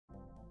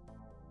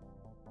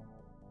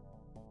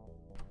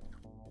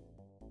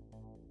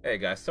Hey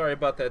guys, sorry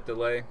about that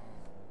delay.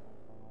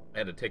 I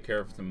had to take care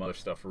of some other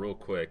stuff real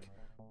quick.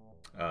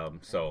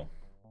 So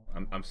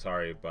I'm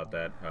sorry about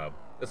that.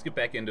 Let's get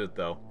back into it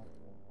though.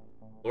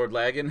 Lord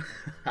Lagan,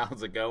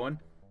 how's it going?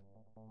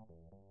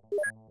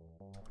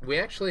 We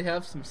actually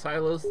have some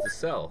silos to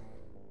sell.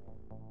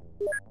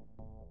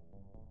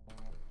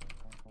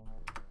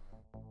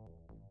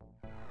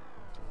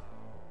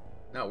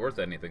 Not worth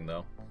anything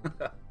though.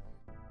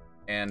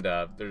 And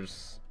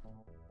there's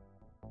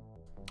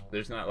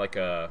not like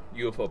a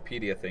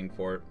UFOpedia thing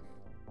for it.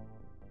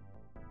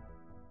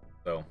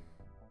 So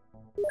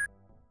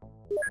I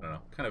don't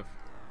know. Kind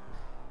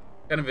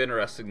of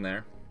interesting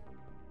there.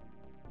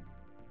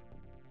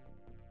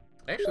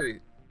 Actually,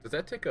 does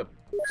that take up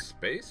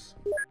space?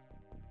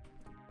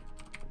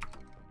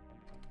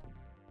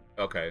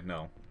 Okay,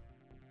 no.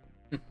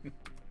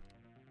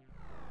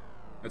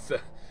 It's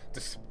the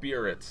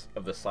spirits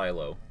of the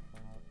silo.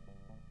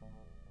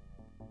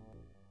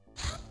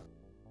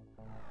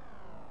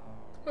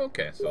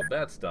 Okay, so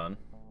that's done.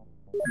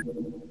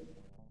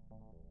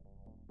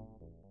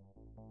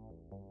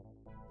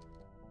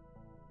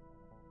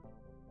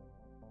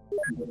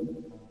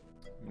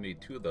 We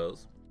need 2 of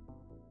those.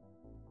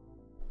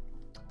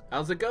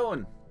 How's it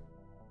going?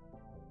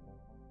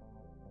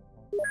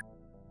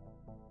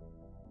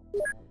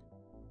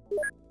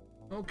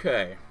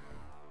 Okay.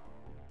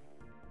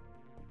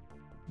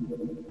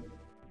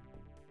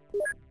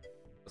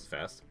 That's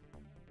fast.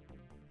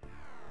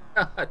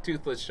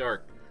 Toothless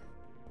shark.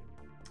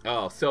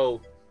 Oh,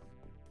 so...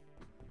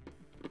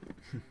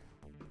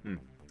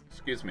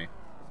 Excuse me.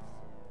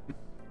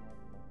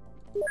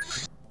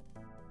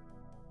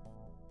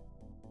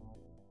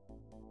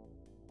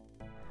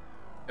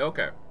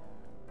 Okay.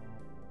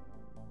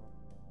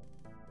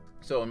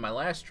 So in my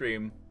last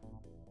stream,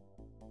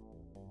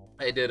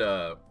 I did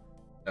a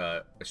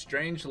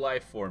strange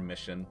life form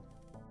mission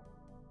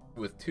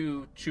with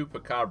 2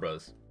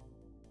 chupacabras.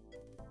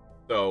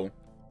 So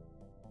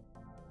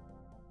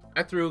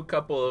I threw a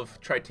couple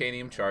of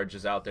titanium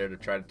charges out there to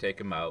try to take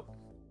him out.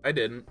 I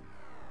didn't.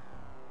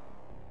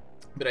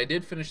 But I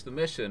did finish the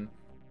mission,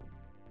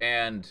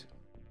 and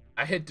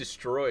I had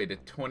destroyed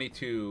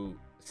 22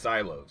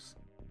 silos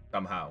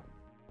somehow.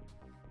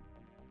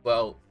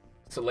 Well,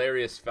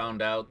 Solarius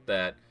found out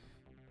that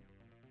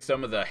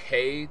some of the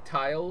hay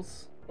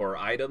tiles or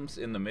items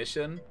in the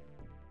mission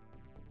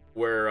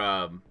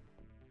were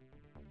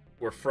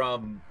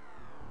from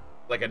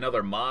like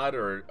another mod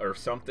or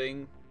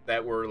something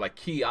that were like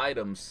key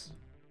items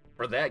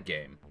for that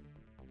game.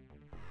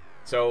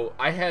 So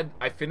I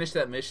finished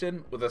that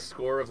mission with a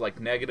score of like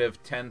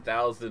negative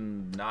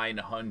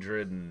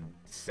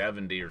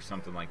 10,970 or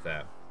something like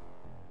that.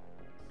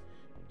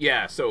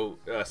 Yeah, so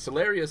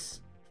Solarius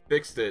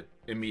fixed it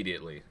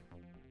immediately,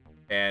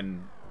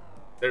 and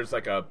there's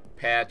like a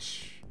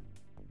patch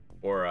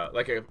or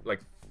like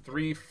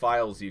 3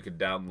 files you could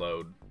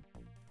download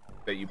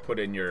that you put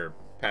in your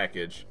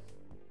package.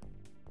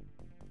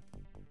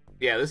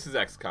 Yeah, this is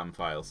XCOM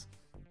files.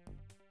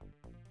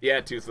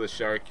 Yeah, Toothless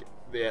Shark.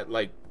 Yeah,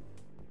 like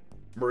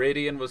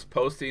Meridian was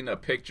posting a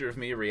picture of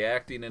me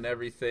reacting and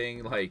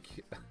everything. Like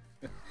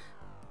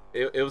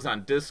it was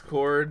on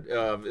Discord.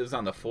 It was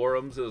on the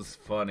forums. It was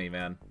funny,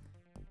 man.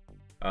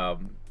 I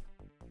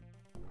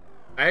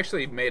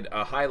actually made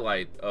a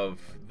highlight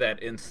of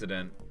that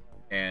incident,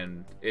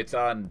 and it's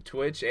on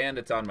Twitch and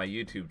it's on my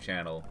YouTube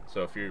channel.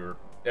 So if you're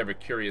ever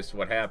curious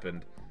what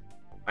happened,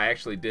 I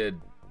actually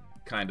did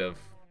kind of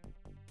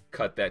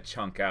cut that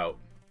chunk out.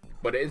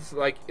 But it's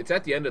like, it's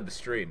at the end of the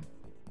stream.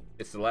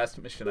 It's the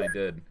last mission I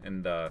did,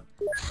 and it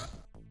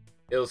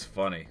was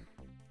funny.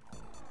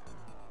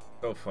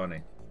 So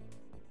funny.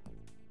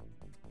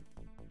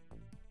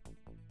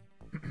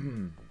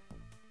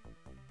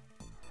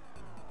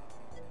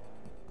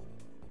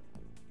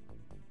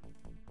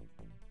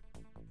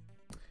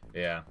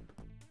 Yeah.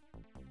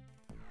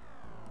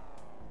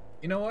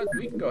 You know what?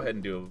 We can go ahead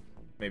and do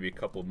maybe a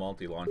couple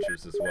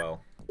multi-launchers as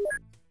well.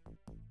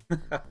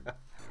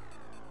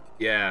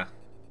 Yeah.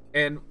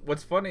 And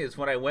what's funny is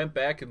when I went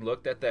back and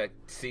looked at that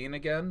scene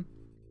again,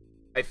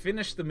 I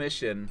finished the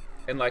mission,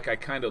 and like I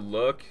kind of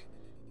look,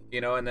 you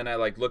know, and then I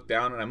like look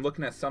down and I'm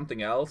looking at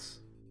something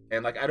else,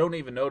 and like I don't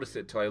even notice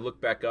it till I look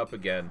back up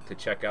again to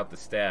check out the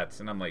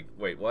stats, and I'm like,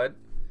 wait, what?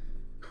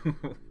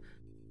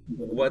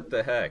 What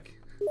the heck?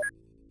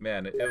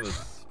 Man, it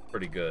was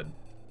pretty good.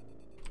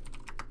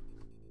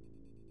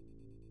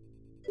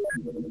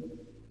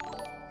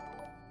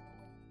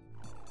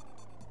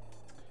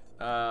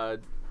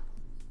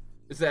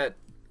 Is that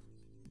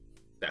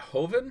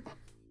Hoven?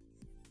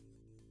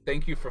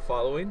 Thank you for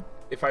following.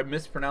 If I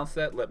mispronounce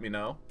that, let me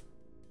know.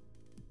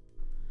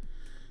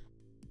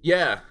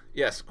 Yeah,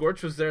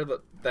 Scorch was there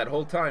that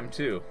whole time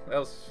too.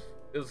 It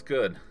was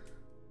good.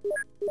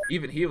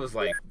 Even he was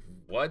like,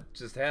 "What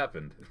just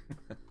happened?"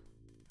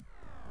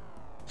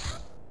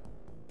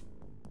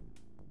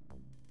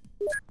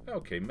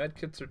 Okay,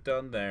 medkits are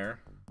done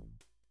there.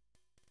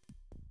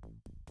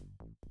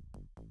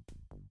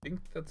 I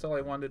think that's all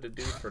I wanted to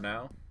do for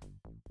now.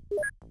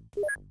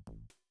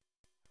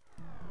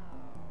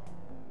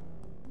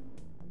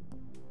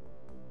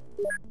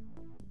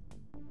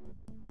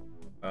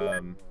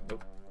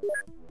 Nope.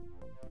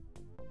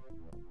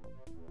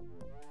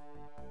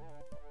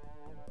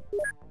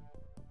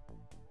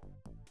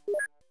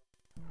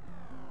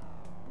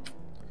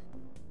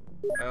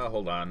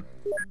 Hold on.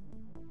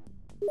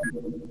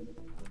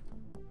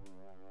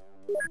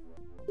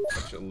 How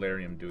much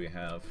Elarium do we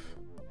have?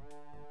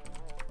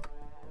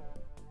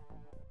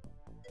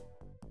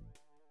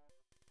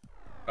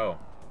 Oh,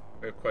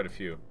 we have quite a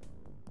few.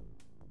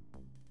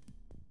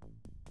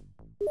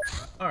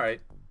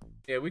 Alright.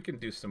 Yeah, we can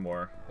do some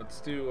more.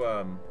 Let's do,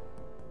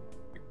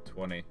 like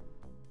 20.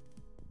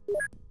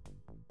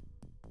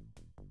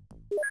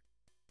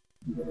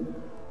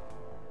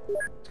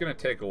 It's gonna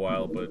take a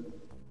while, but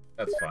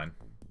that's fine.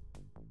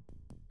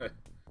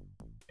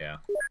 Yeah.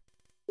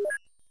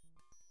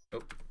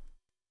 Oh.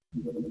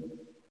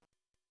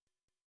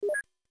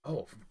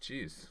 Oh,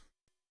 jeez.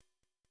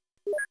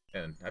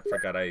 And I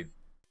forgot I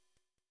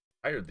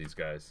hired these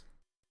guys.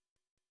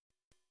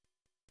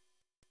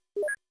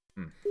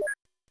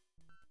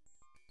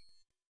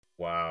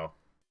 Wow.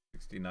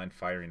 69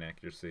 firing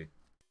accuracy.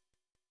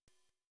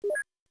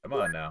 Come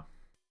on now.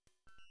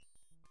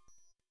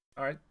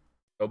 Alright.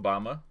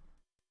 Obama.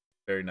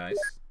 Very nice.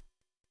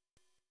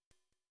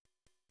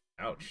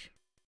 Ouch.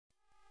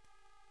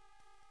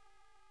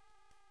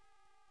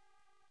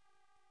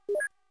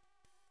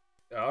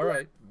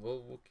 Alright.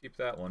 We'll keep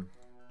that one.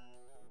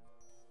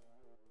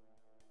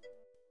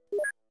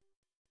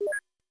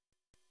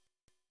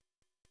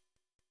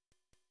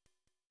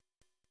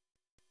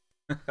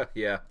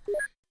 Yeah.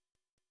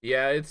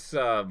 Yeah, it's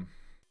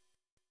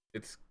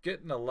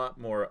getting a lot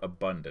more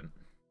abundant.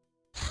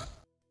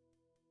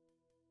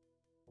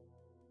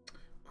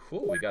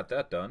 Cool, we got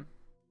that done.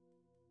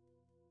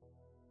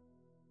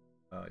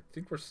 I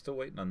think we're still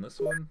waiting on this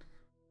one.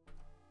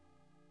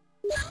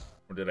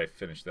 Or did I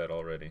finish that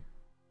already?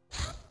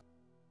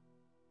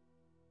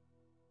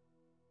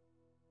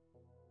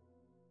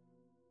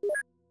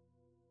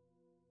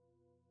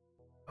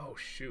 Oh,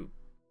 shoot.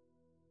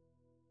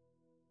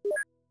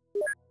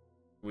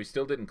 We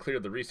still didn't clear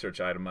the research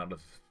item out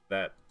of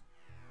that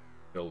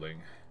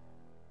building.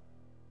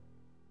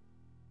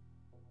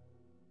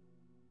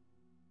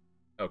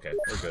 Okay,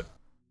 we're good.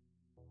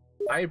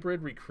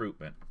 Hybrid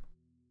recruitment.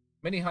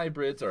 Many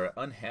hybrids are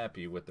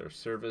unhappy with their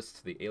service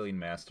to the alien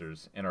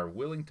masters and are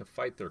willing to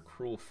fight their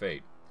cruel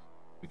fate.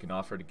 We can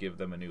offer to give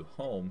them a new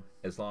home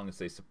as long as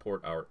they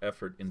support our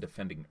effort in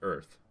defending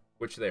Earth,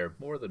 which they are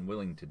more than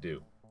willing to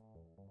do.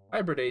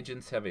 Hybrid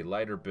agents have a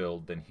lighter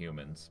build than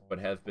humans, but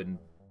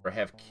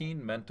have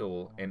keen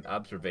mental and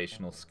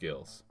observational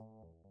skills.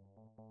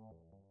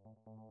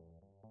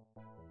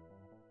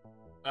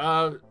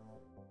 Oh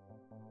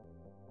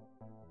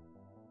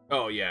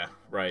yeah,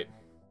 right.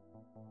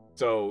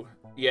 So,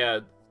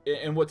 yeah,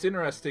 and what's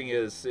interesting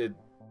is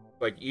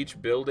like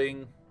each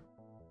building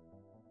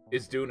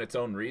is doing its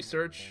own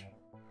research,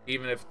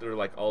 even if they're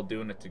like all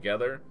doing it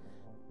together.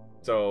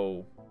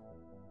 So,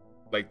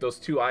 like those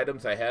two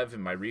items I have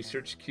in my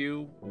research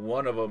queue,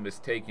 one of them is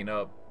taking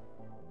up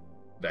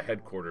the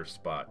headquarters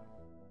spot.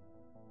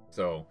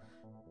 So,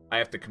 I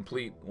have to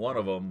complete one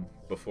of them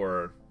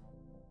before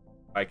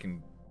I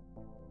can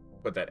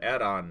put that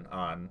add-on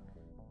on,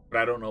 but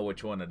I don't know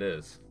which one it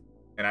is.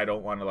 And I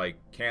don't want to, like,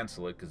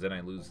 cancel it, because then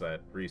I lose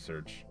that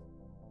research.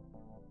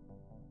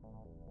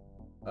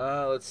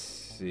 Let's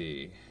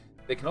see.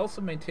 They can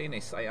also maintain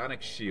a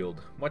psionic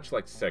shield, much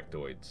like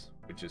sectoids,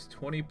 which is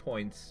 20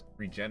 points,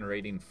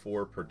 regenerating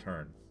 4 per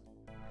turn.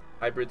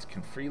 Hybrids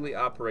can freely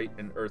operate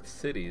in Earth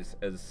cities,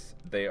 as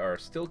they are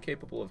still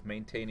capable of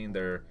maintaining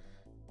their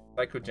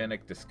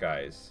psychogenic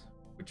disguise,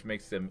 which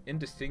makes them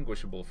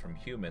indistinguishable from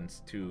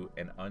humans to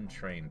an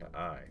untrained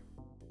eye.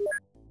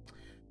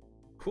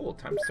 Cool,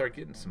 time to start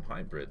getting some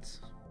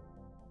hybrids.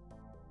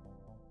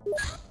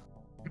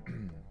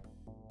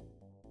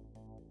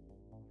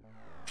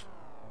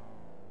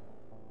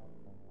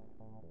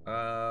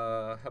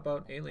 How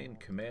about alien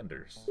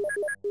commanders?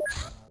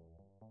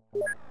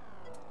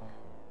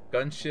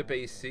 Gunship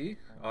AC,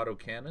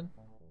 autocannon.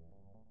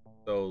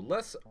 So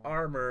less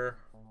armor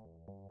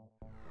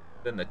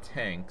than the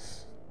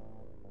tanks,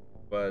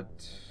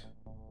 but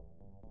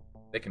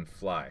they can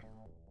fly.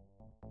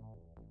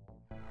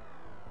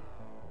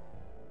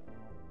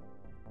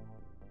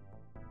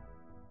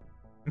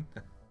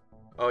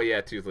 Oh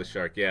yeah, Toothless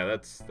Shark. Yeah,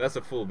 that's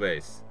a full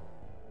base.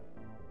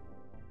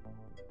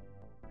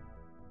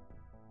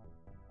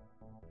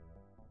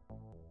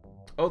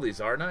 Oh,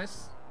 these are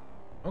nice?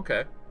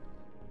 Okay.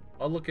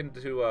 I'll look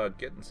into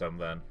getting some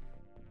then.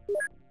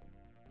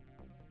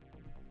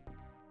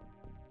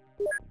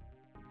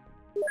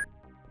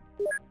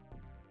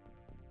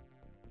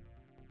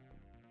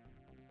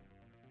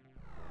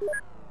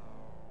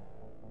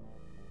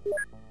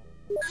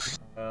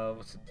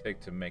 What's it take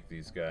to make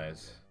these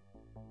guys?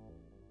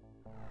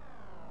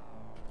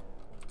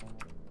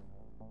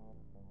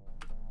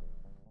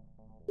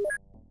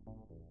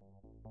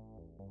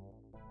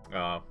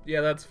 Oh,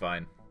 yeah, that's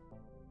fine.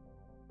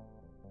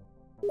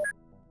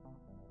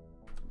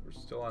 We're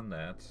still on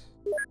that.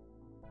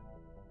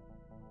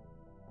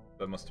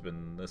 That must have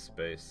been this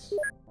base.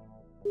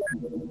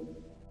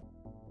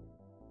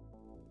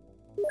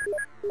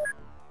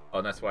 Oh,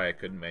 and that's why I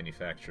couldn't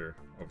manufacture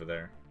over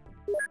there.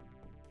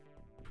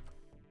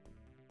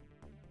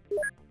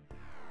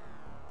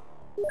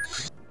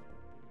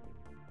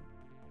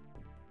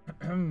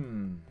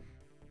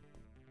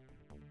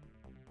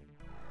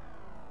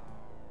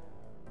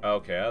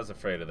 Okay, I was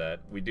afraid of that.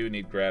 We do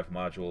need grav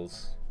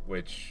modules,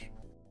 which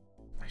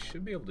I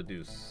should be able to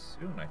do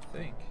soon, I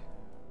think.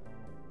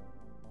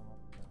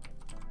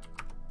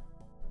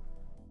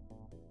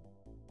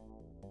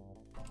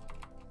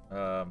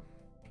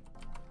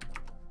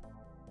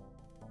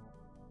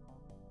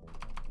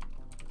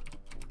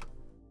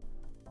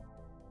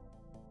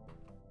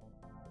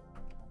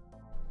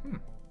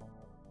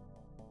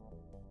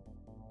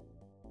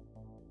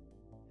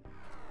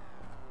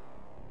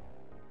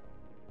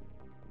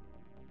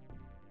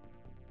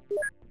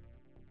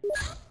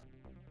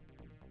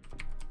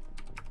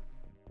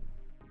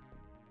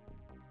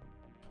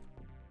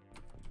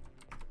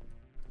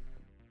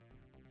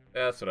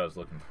 That's what I was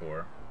looking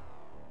for.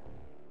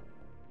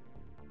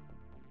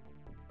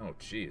 Oh,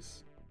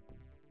 jeez.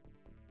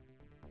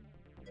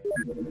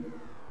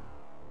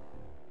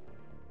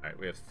 Alright,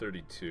 we have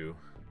 32.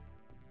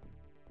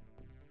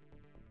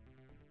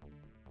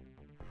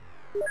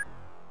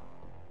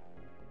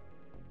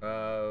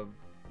 I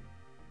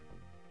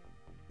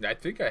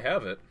think I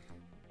have it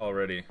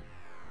already.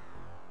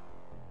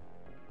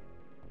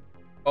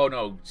 Oh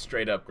no,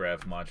 straight up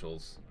grav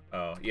modules.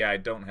 Oh, yeah, I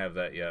don't have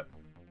that yet.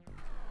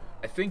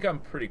 I think I'm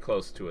pretty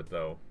close to it,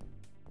 though.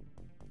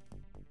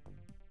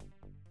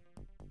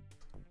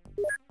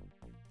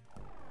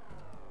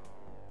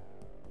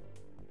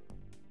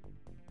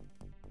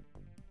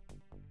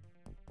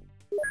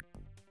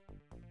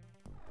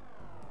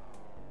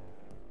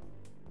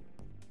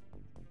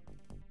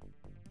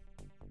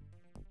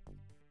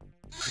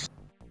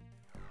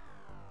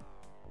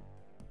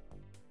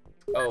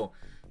 Oh,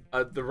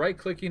 the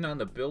right-clicking on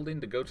the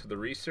building to go to the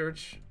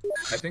research,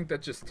 I think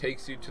that just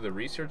takes you to the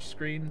research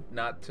screen,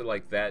 not to,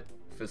 like, that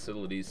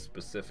facility's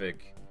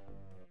specific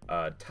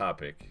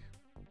topic.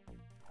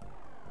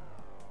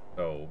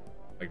 So,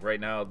 like,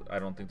 right now, I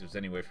don't think there's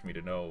any way for me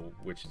to know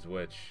which is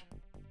which.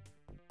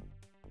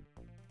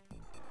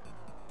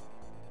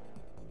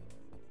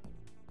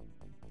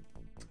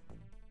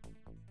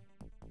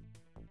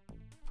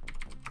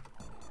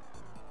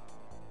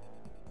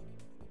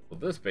 Well,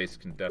 this base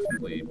can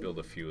definitely build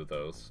a few of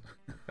those.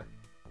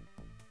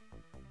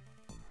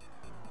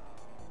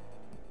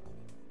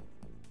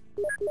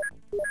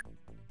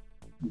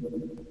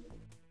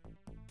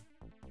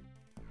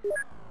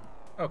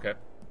 Okay.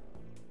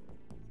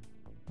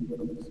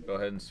 Let's go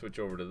ahead and switch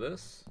over to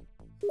this.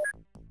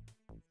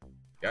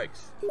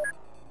 Yikes. So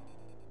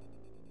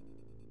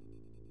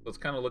it's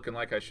kind of looking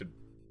like I should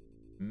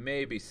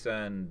maybe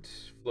send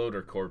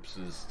floater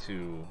corpses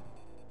to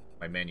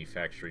my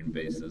manufacturing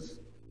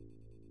bases.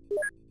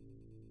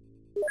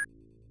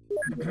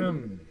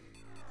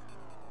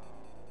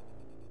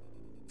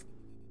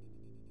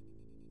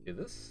 Yeah,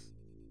 this...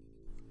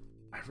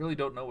 I really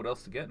don't know what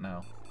else to get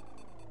now.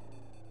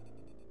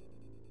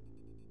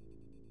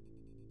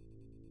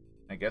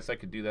 I guess I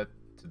could do that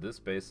to this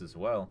base as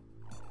well.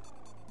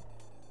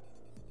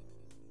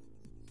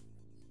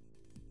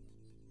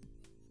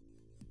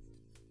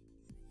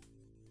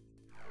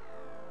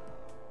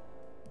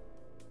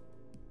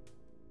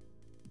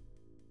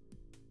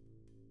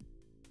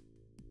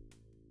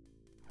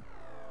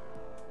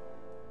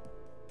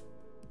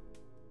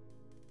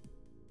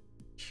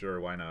 Sure,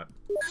 why not?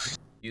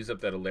 Use up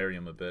that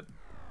Alarium a bit.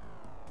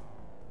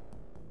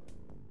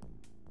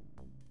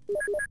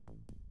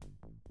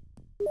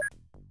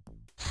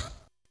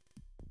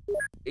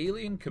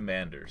 Alien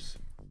Commanders.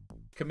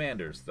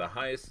 Commanders, the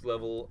highest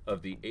level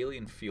of the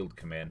alien field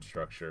command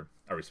structure,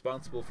 are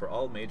responsible for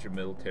all major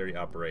military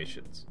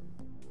operations.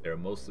 They are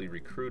mostly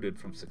recruited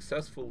from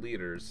successful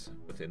leaders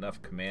with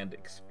enough command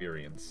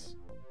experience.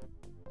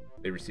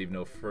 They receive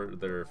no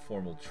further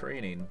formal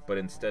training, but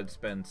instead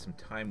spend some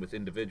time with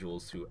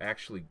individuals who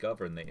actually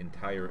govern the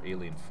entire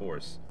alien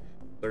force,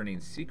 learning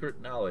secret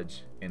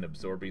knowledge and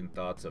absorbing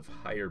thoughts of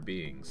higher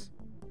beings.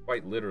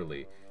 Quite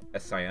literally,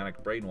 as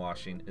psionic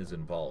brainwashing is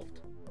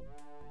involved.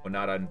 When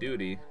not on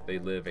duty, they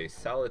live a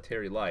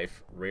solitary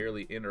life,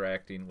 rarely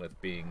interacting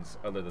with beings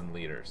other than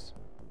leaders.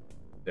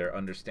 Their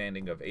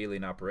understanding of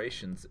alien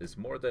operations is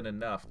more than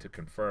enough to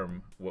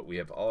confirm what we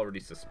have already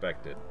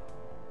suspected.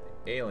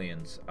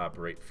 Aliens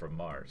operate from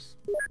Mars.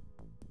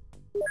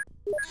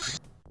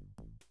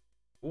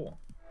 Cool.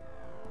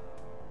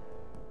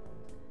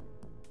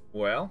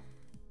 Well,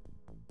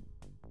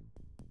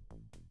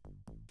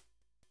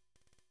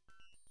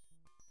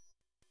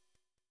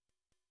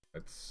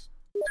 let's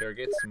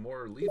interrogate some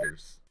more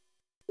leaders.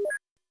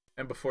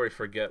 And before I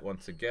forget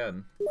once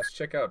again, let's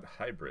check out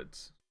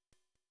hybrids.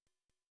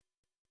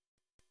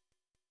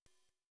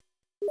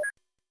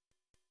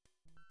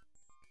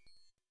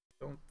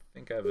 Don't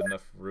think I have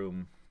enough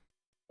room.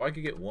 Well, I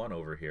could get one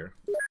over here.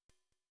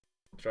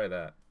 I'll try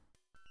that.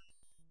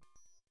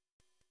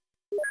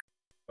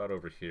 About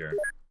over here.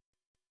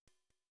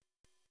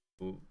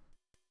 Ooh.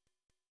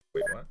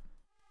 Wait, what?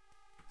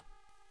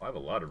 I have a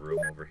lot of room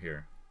over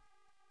here.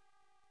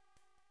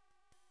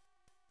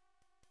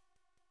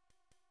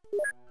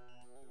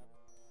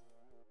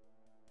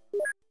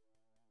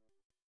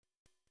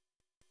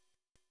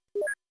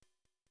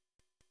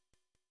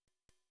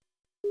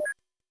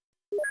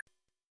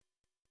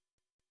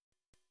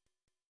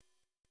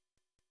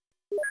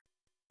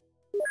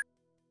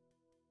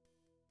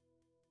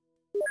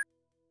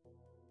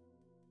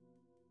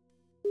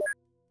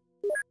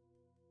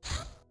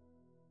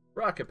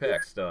 Rocket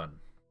pack's done.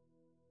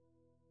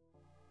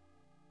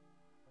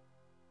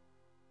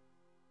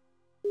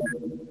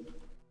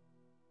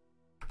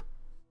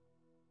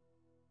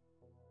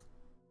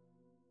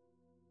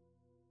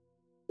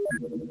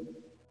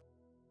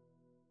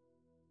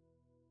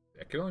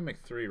 I can only make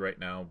 3 right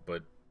now,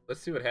 but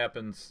let's see what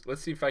happens.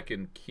 Let's see if I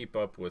can keep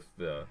up with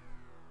the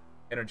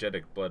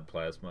energetic blood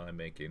plasma I'm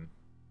making.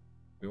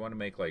 We want to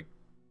make like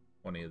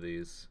 20 of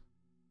these.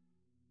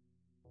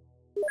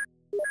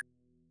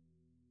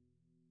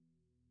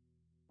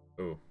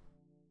 Ooh.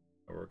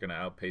 We're going to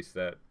outpace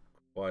that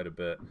quite a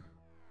bit.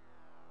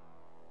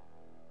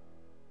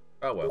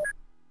 Oh well.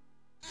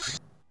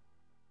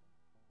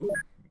 Ooh,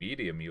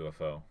 medium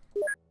UFO.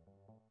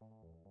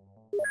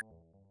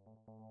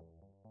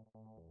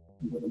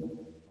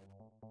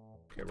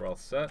 Okay, we're all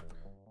set.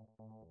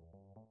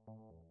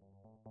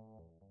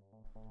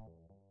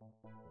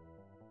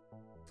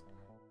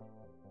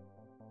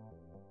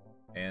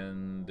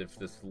 And if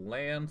this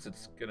lands,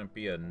 it's gonna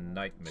be a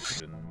night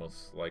mission,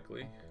 most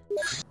likely.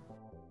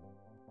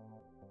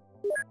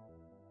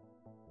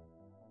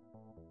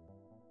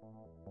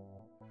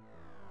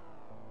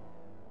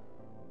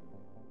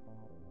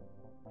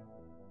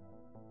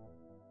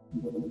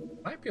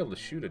 Might be able to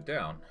shoot it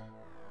down.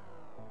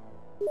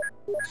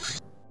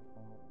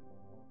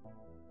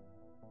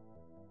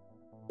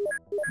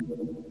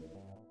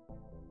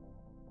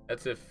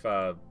 That's if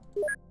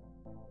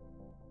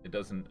it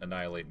doesn't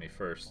annihilate me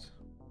first.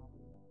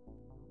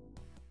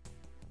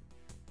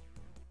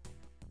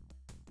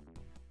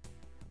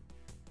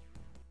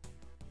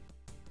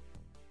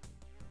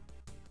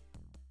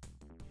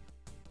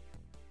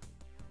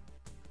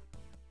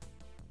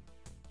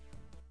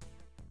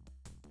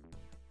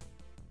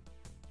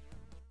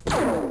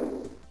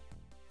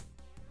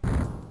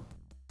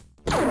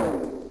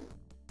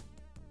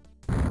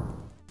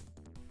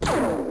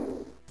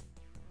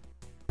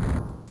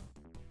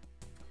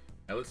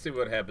 Now let's see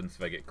what happens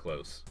if I get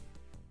close.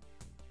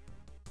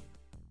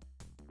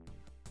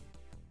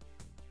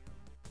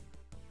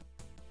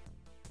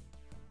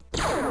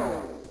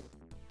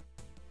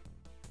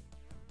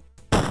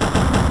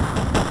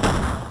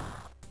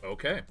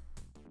 Okay.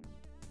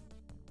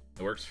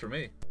 It works for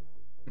me.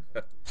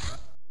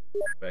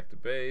 Back to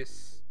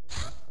base.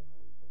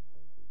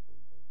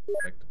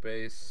 Back to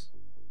base.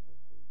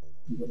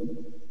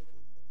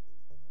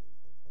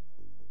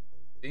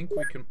 Think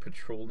we can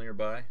patrol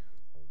nearby?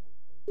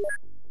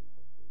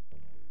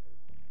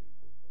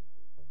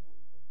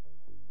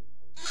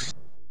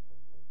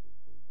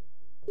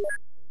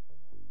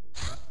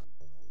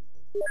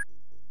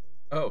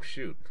 Oh,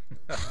 shoot.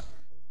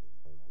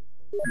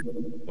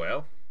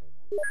 Well.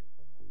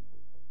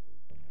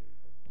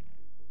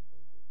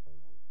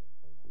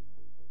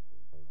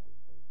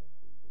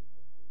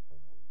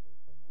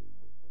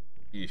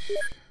 Yeesh.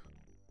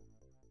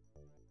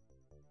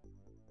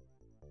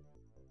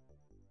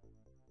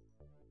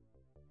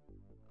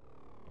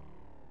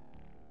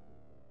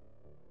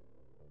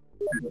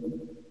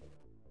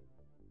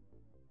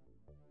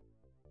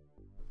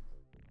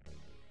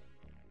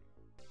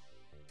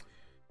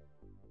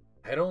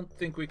 I don't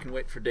think we can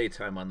wait for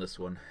daytime on this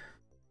one.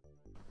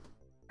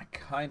 I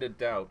kinda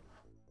doubt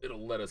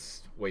it'll let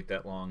us wait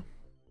that long.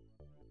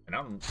 And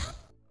I'm...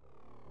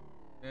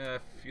 Yeah,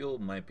 fuel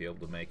might be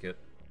able to make it.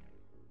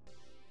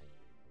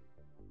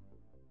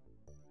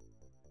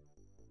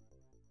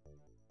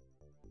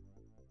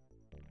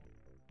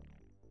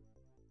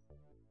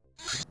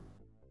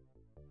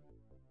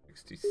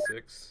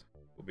 $66.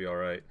 We'll be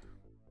alright.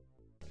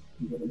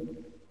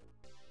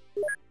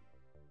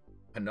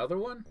 Another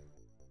one?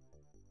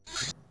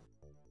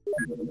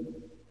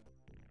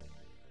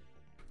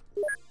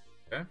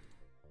 Okay.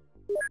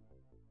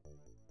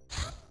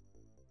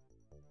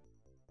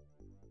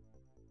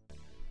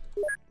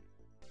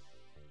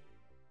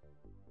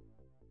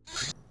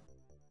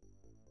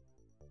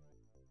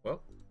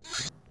 Well.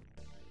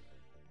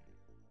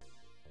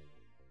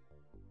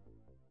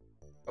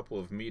 Couple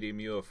of medium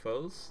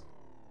UFOs.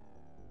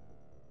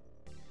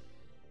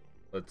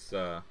 Let's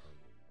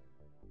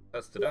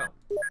test it out.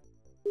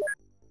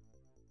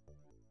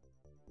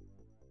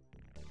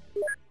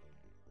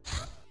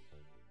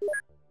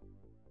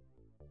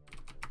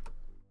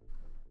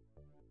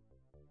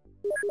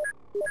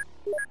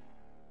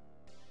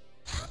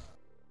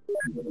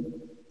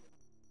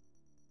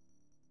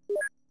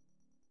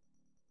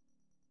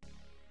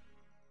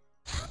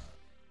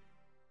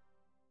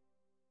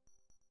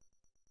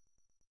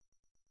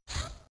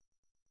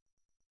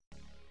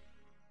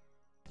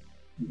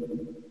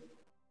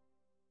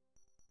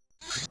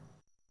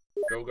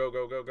 Go, go,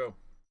 go, go, go.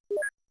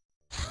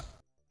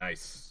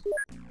 Nice.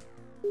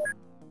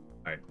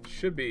 Alright,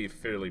 should be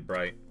fairly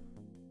bright.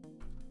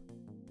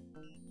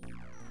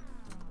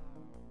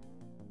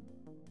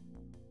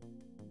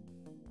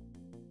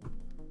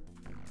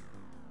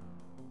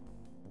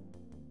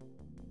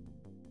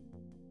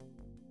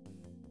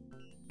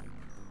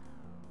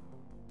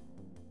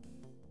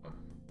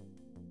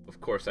 Of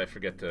course, I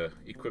forget to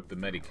equip the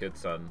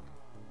medikits on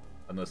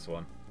this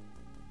one.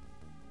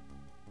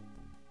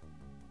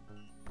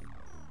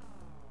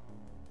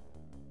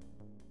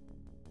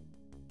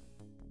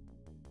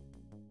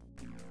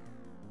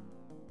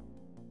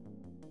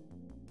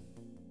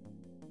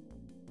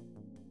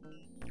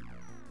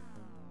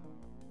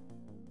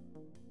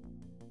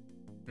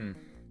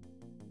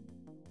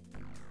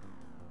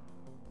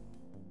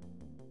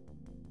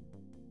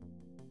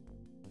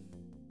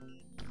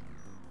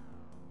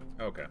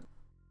 Okay.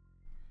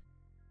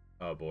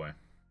 Oh boy.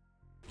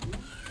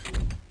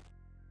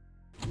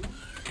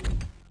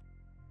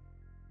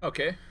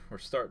 Okay, we're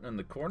starting in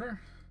the corner.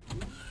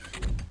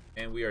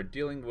 And we are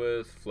dealing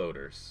with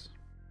floaters.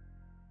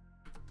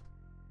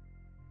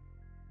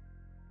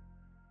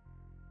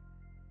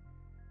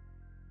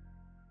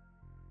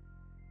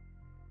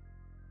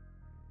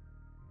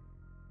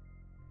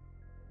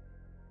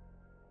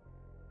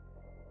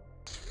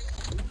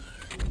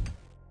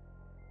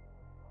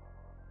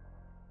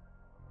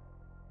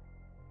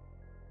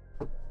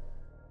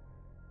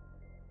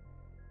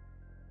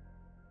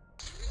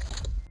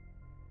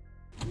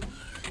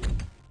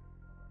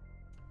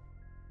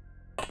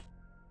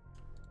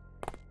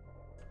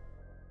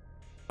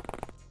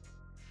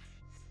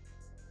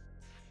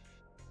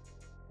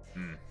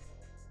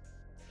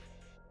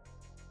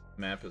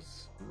 Map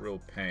is a real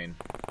pain.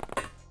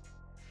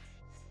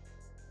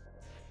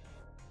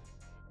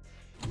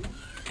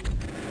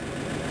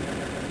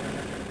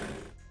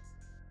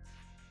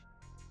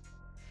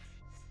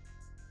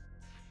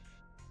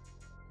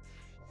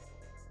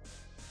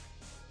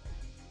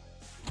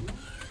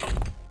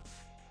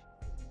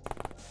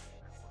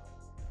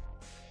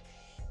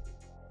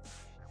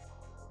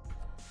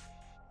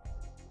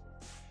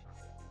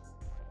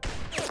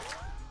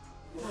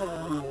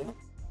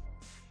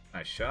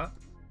 Nice shot.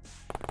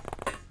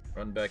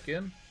 Run back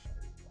in.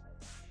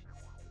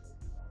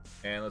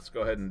 And let's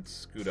go ahead and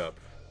scoot up.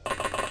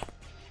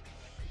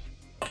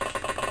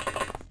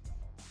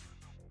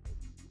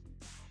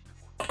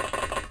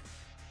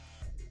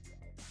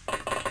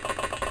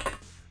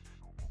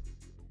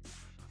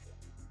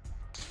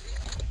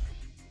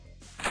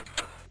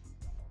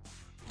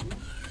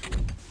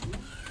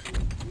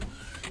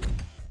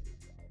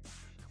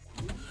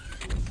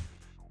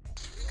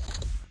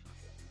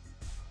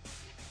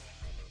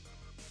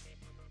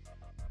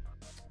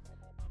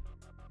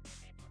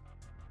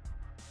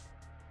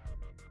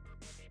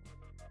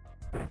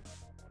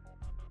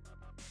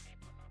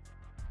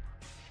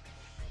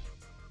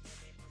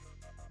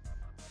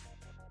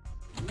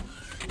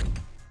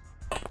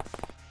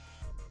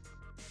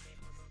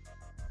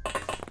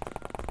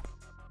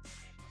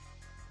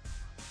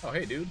 Oh,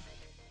 hey, dude.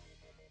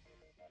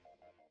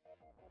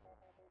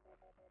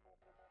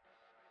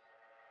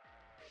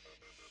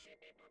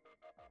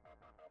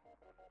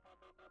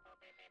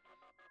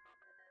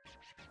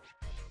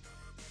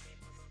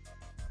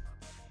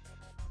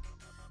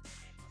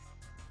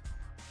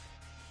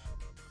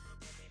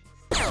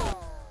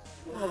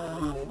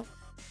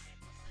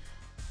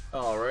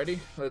 Alrighty,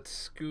 let's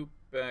scoop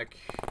back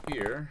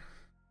here.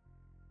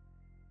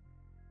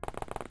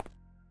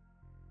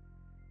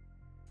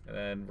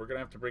 And we're gonna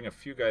have to bring a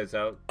few guys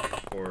out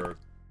for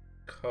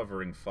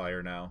covering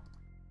fire now.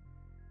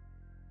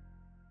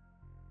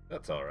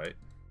 That's alright.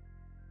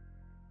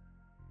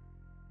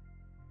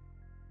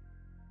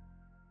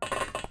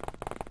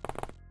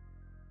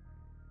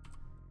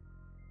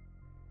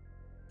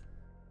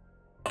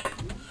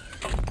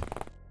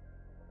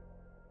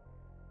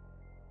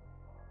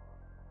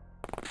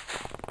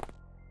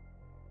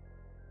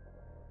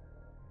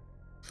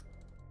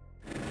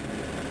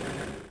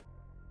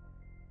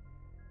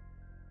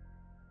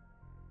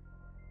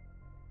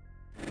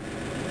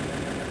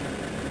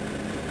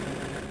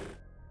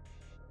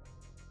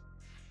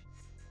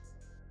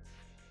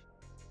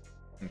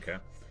 Okay.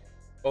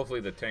 Hopefully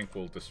the tank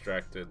will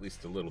distract at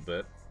least a little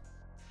bit.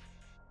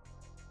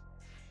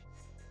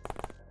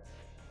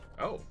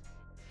 Oh.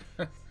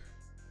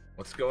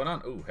 What's going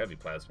on? Ooh, heavy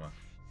plasma.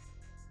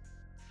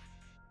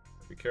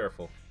 Be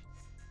careful.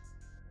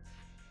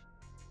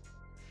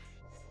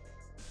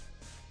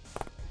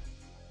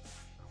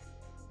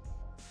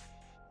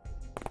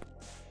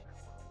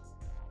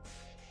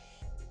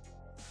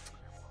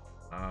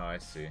 Ah, I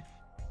see.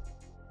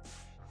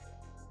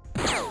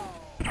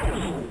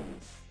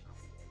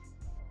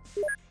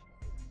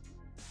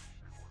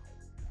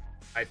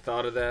 I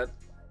thought of that,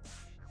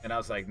 and I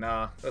was like,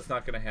 nah, that's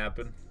not gonna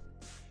happen.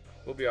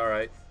 We'll be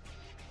alright.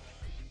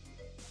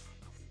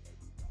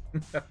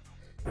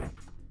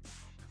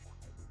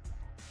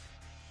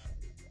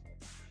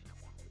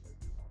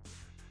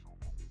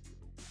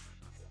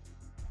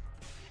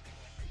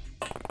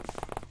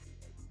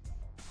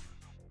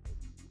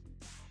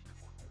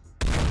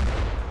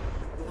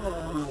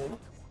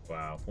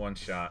 one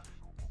shot.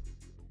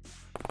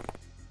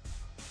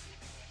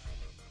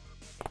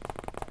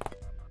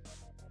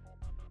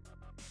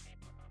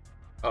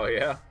 Oh,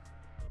 yeah?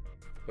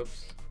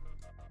 Oops.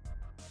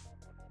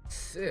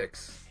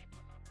 6.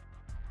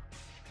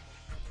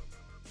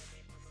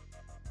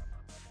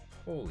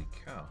 Holy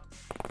cow.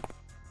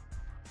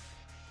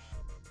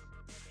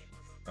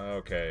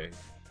 Okay.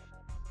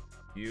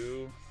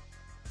 You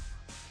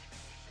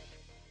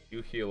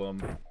heal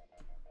him.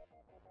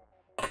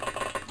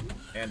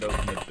 And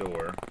open the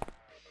door.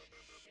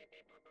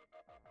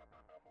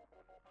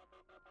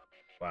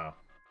 Wow.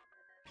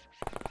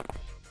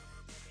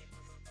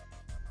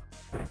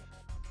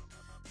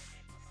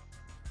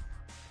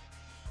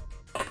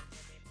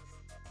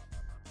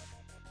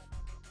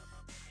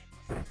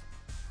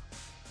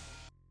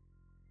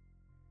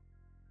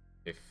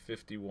 A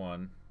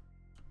 51.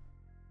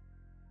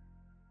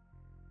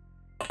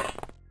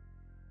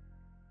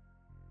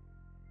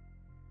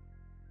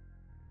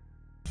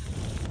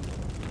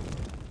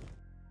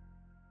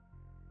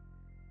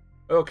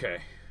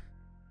 Okay.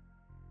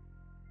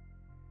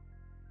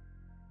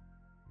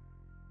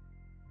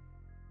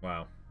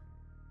 Wow.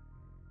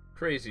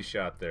 Crazy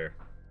shot there.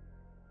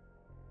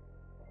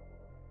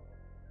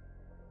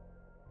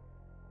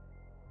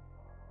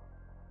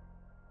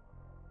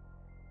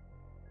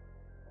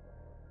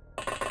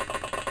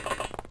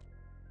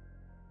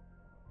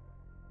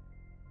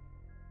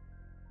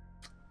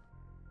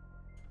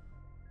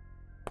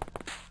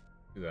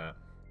 Do that.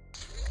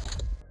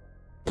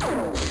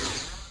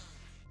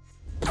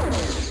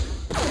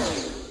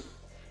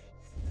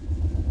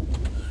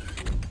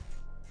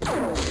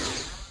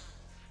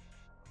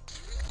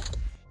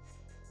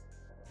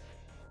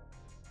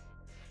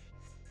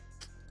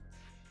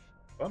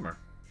 Bummer.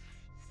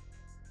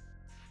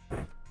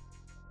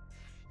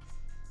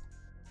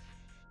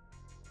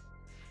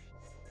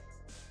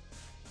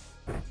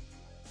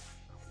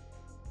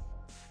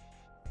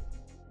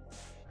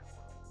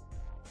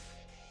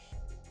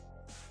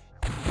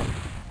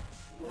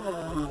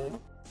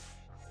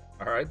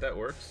 Alright, that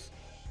works.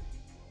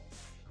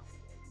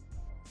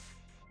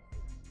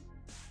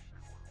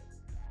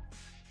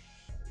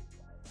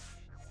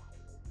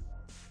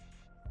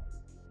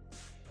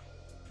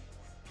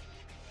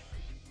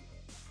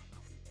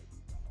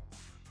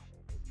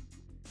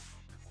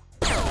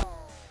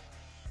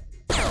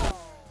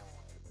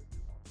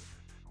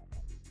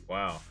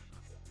 Wow.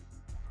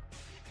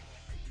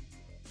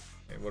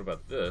 Hey, what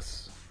about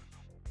this?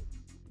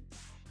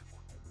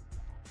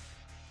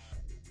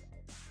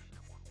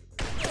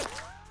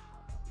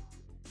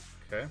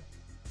 Okay.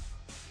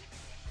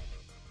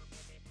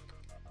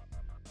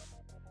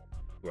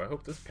 Ooh, I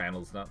hope this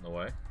panel's not in the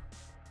way.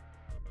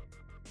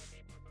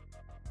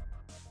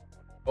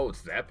 Oh,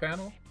 it's that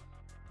panel?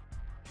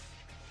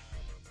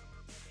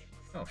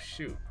 Oh,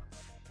 shoot.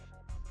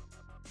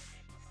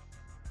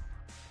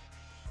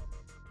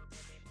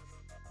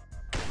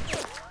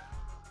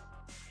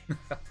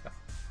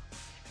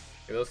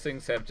 Okay, those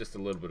things have just a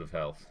little bit of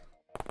health.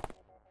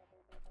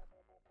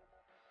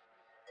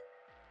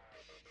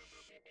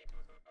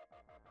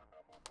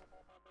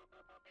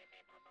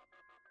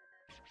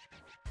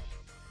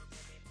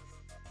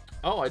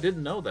 Oh, I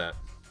didn't know that.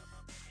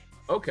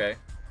 Okay.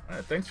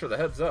 Alright, thanks for the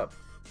heads up.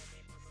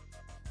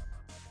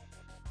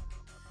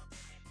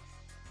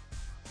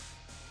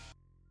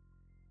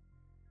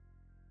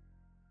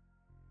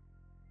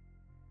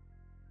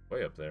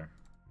 Way up there.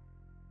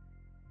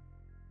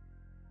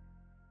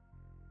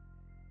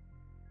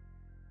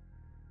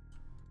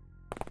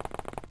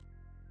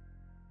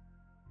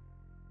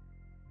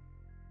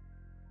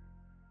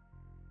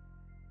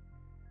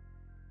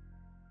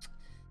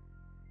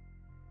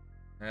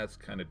 That's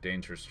kind of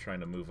dangerous trying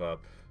to move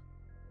up.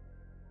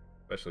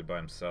 Especially by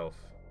himself.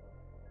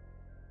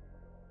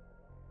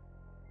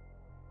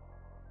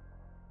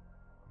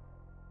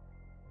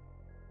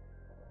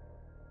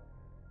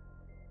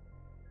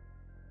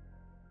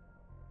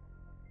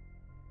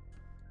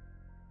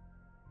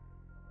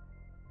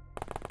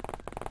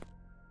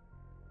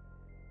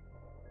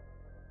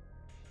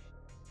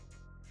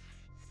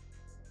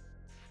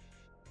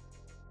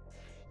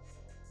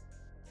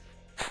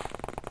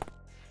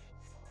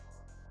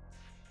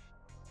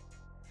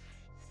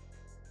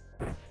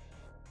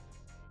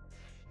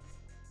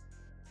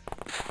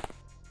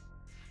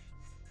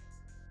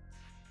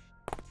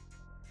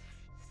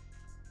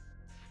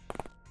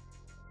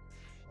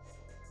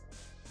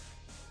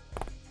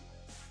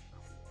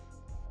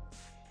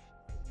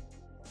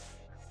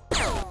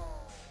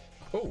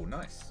 Oh,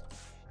 nice.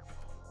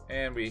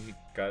 And we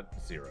got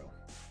 0.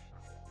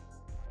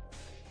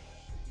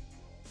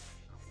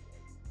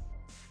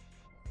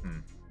 Hmm.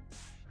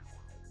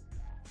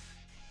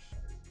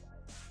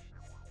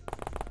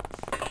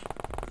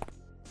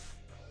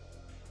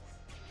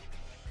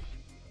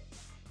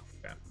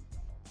 Yeah.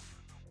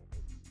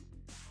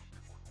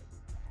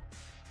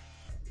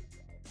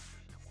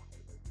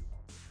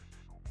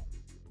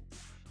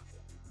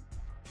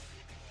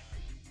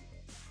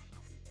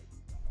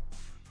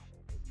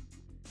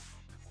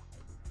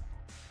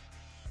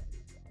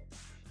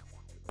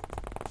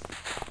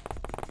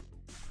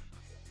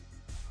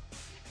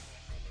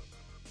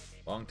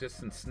 Long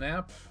distance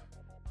snap.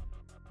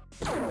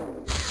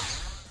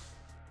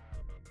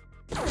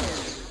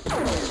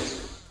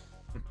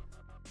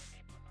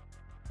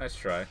 Nice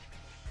try.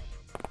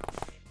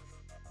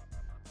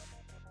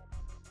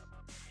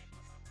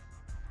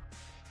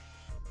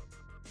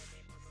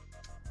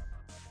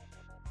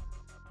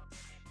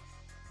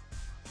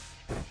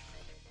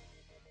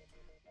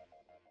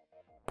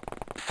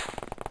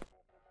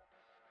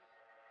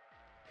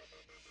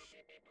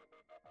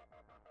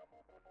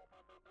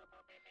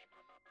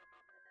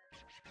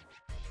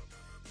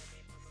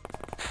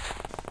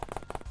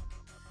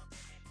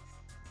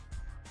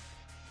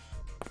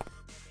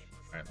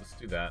 Alright, let's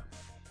do that.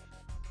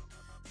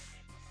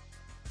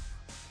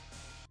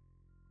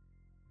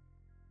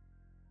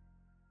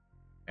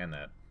 And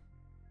that.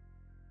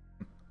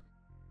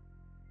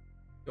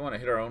 Don't want to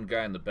hit our own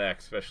guy in the back,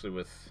 especially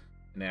with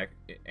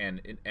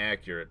an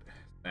inaccurate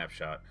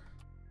snapshot.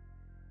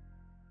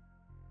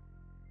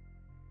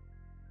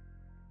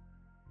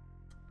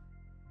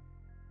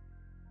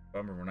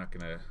 Bummer we're not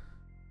gonna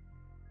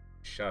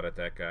shot at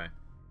that guy.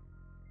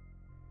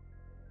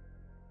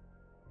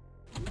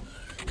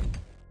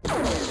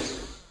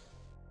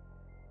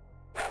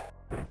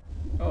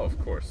 Oh, of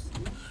course.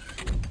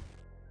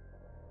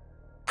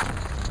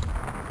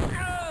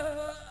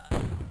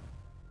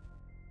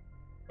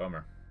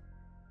 Bummer.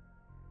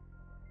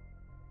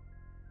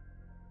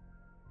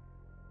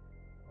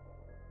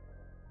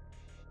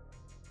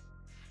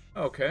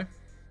 Okay.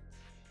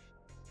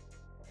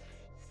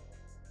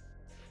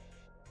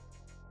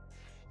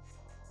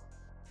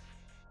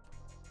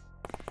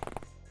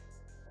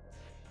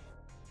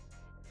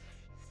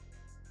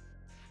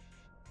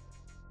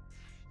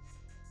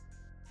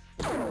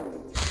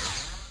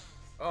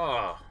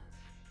 Oh.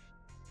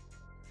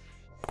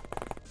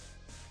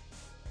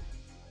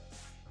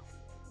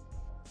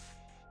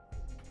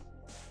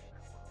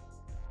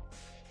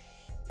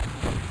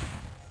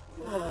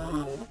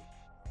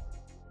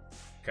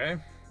 Okay.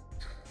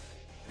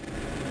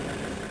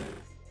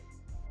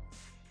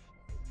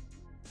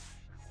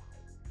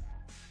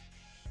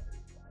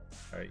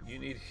 Alright, you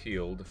need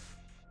healed.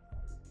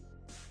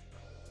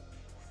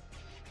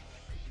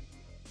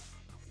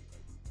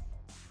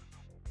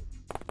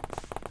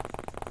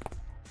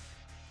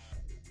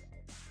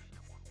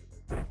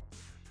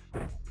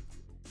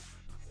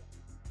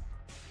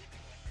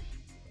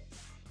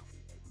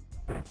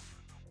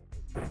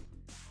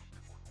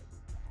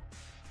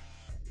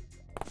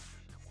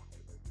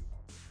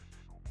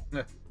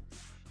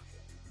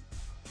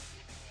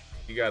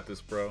 You got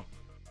this, bro.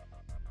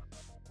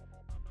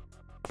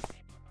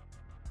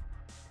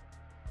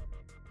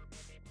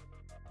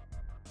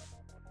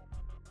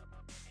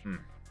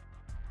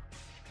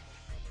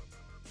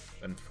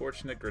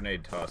 Unfortunate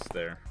grenade toss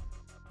there.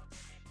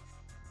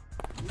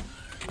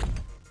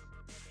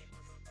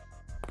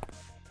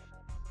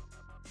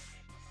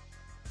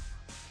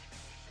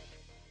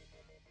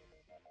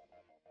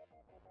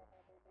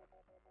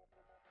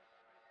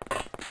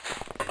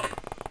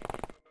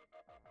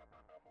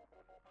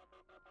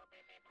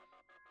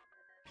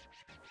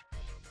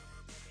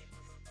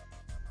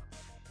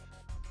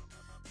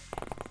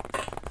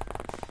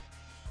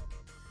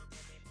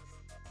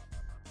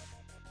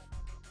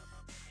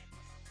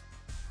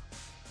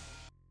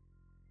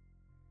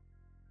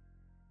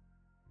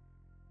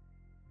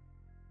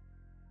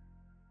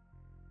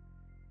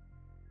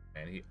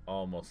 And he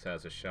almost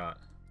has a shot.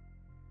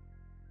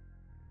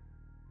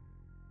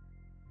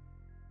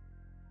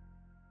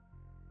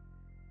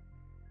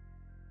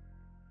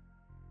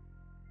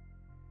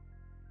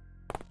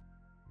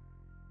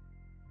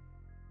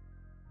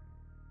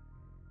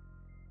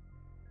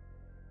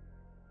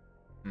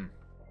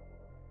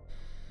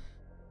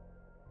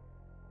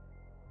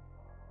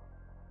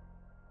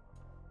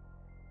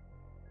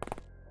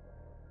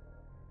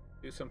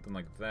 Do something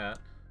like that.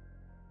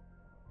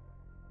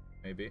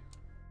 Maybe.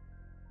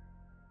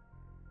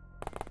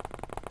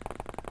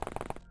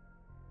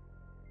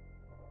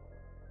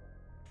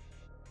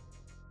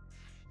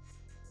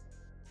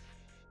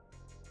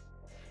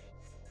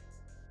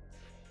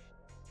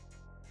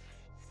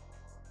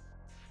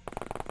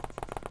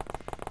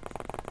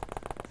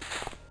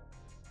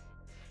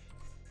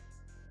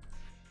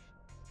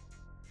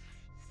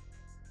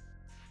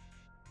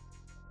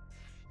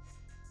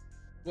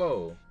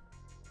 Whoa.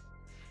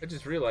 I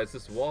just realized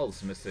this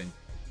wall's missing.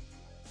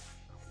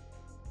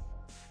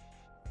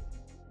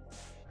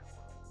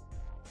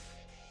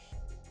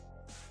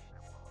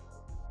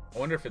 I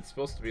wonder if it's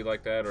supposed to be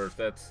like that or if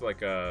that's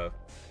like a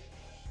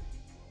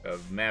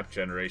map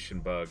generation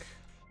bug.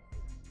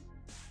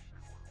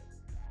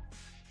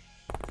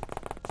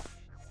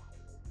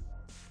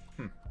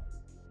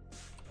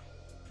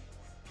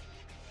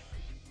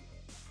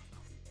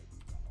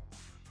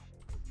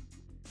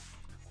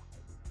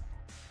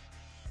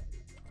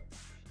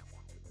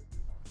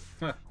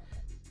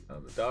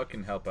 The dog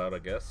can help out, I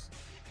guess.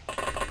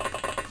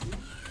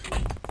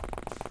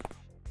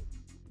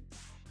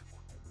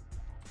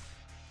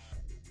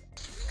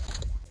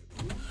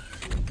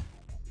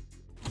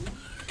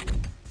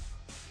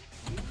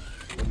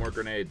 No more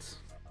grenades.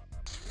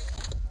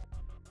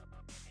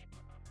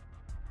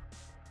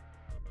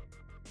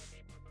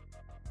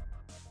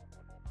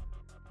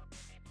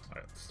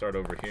 start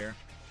over here.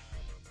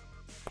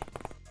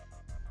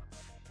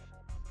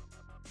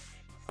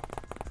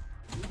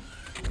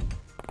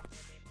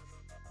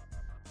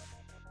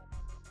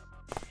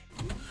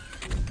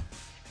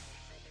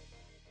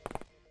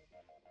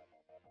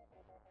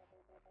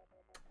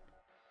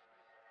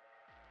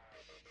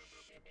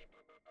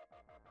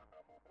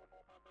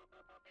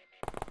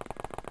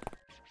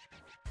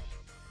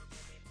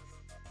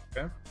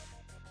 Okay.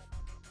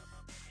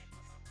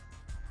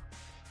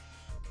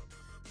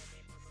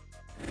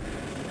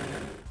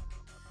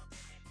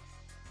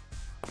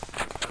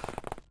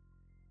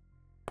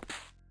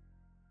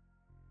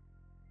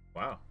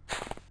 Wow.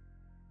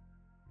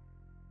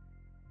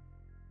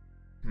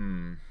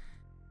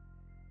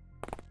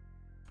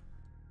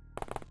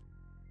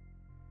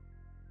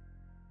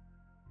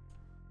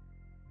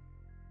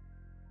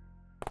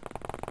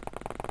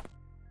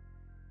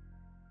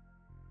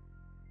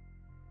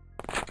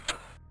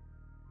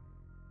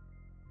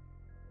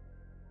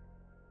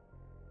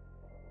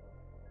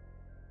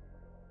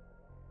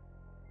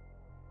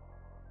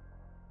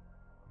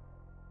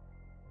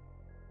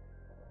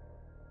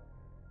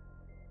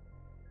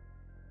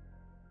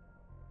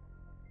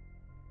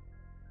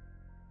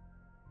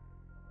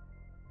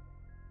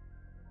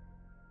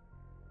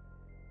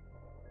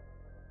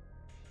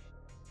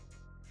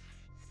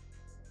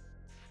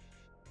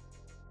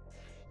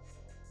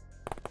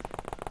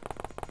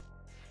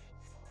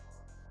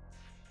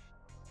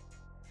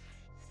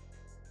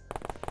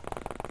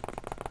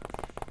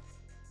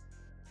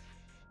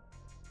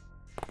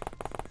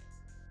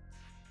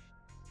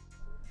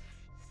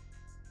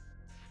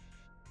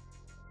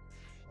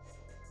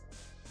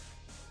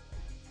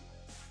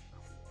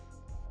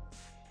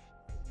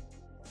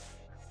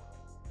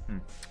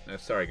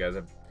 Sorry, guys.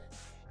 I'm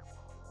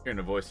hearing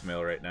a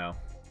voicemail right now.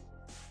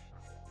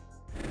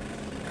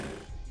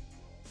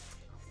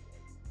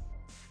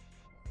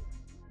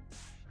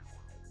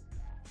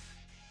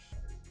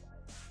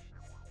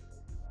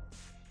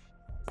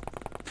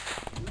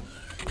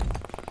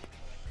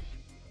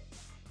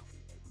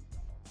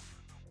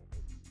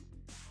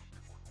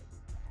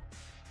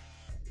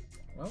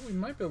 Well, we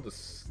might be able to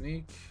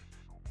sneak.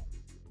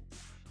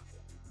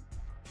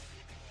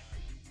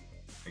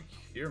 Like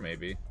here,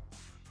 maybe.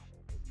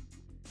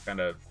 Kind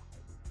of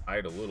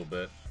hide a little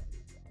bit.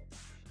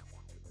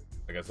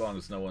 Like as long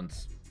as no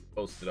one's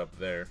posted up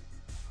there.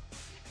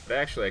 But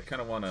actually, I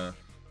kind of want to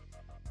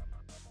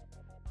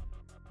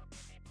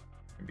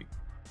maybe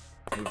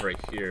move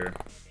right here.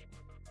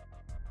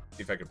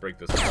 See if I could break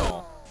this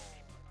wall.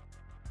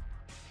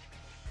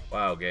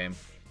 Wow, game.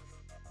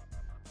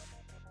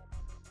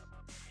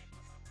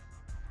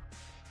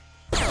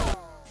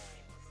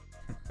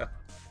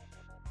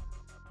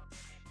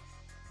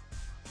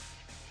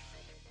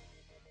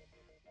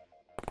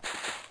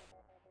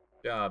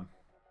 Job.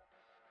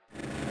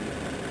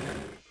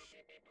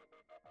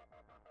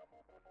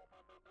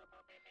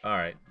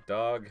 Alright,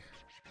 dog.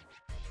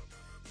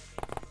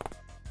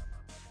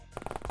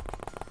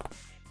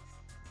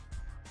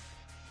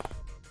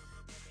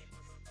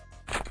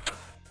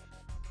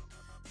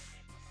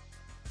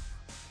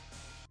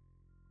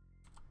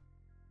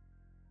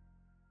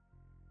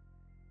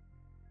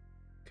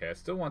 Okay, I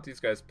still want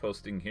these guys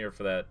posting here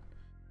for that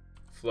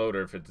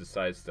floater if it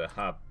decides to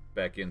hop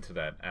back into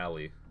that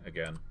alley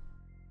again.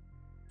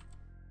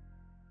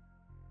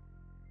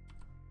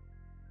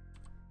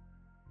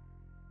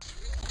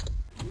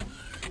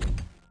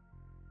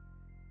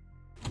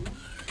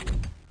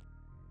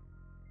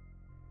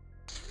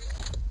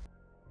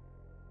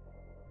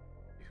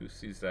 Who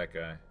sees that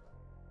guy?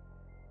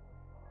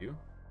 You?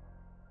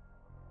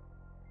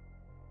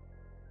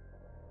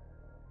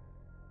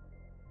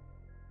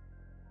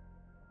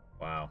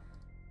 Wow.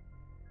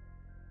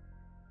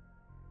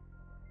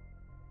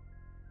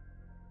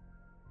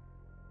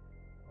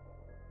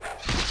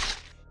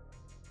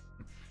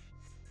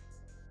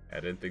 I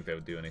didn't think that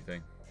would do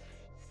anything.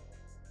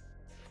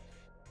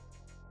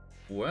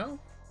 Well,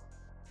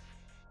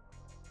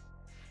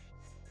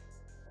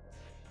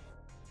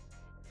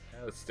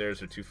 the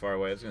stairs are too far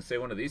away. I was gonna say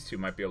one of these two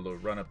might be able to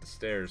run up the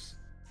stairs.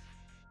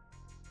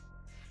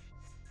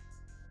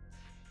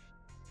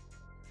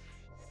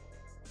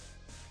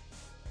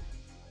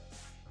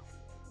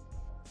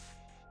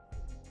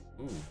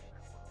 Ooh,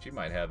 she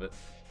might have it.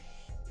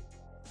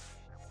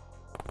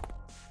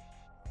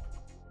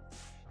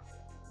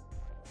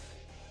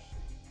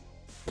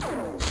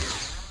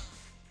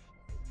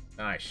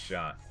 Nice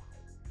shot.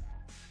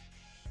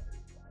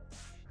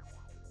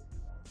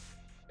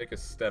 Take a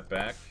step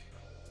back.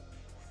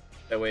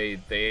 That way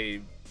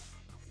they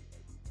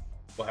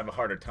will have a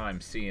harder time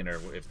seeing her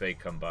if they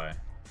come by.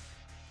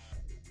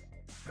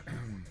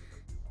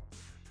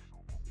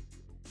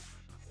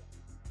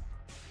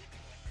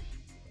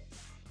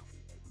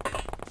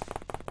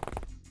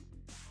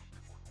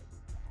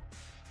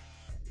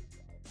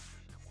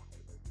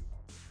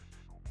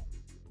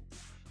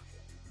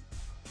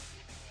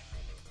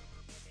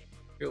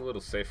 Feel a little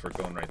safer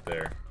going right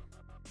there.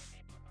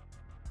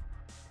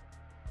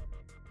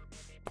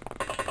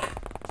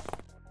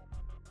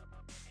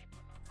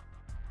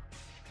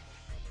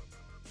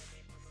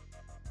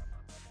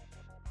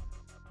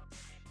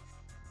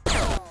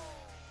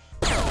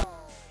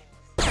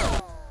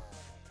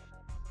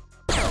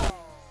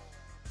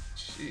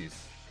 Jeez.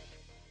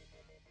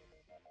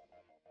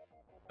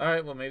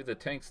 Alright, well maybe the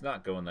tank's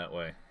not going that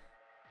way.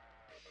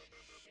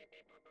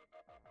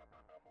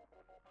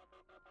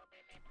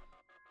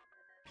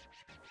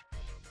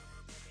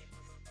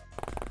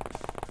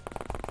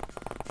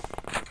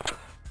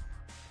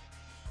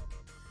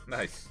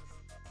 Nice.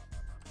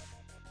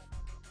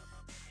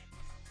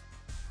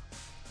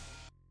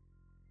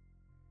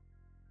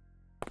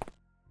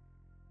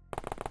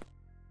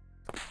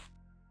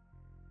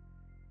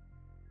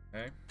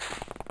 Okay.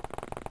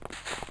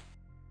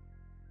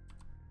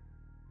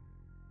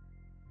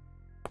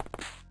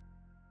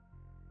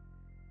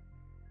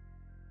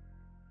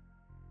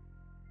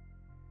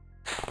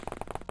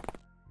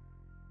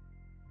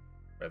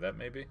 Try that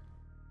maybe?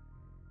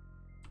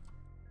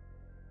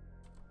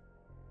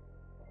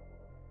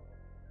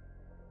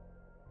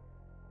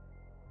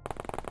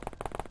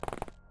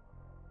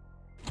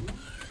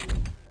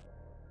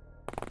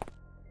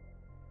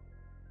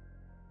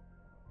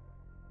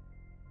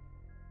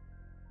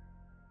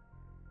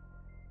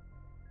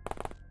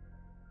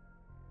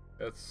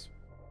 That's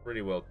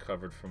pretty well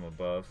covered from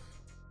above.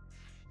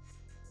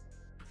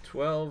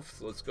 12,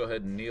 so let's go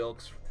ahead and kneel,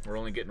 'cause we're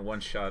only getting one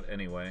shot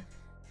anyway.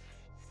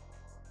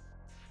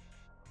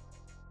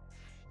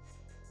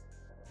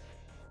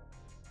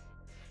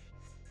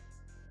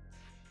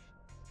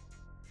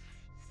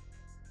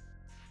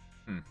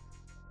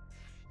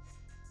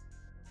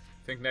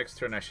 I think next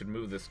turn I should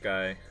move this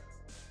guy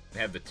and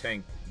have the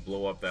tank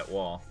blow up that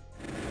wall.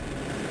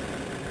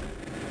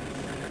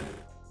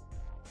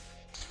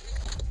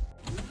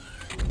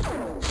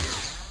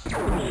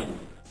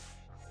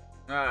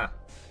 Ah!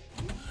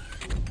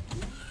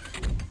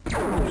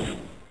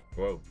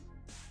 Whoa.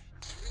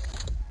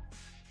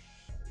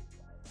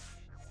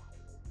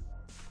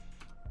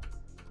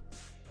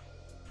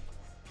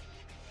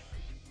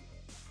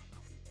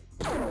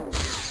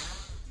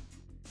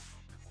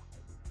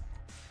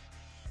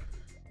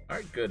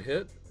 Alright, good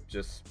hit.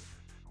 Just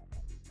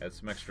add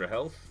some extra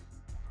health.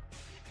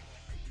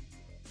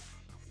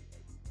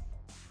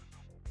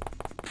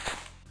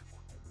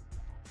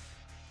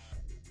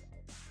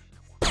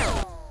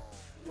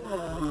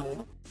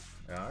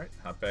 Alright,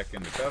 hop back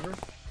into cover.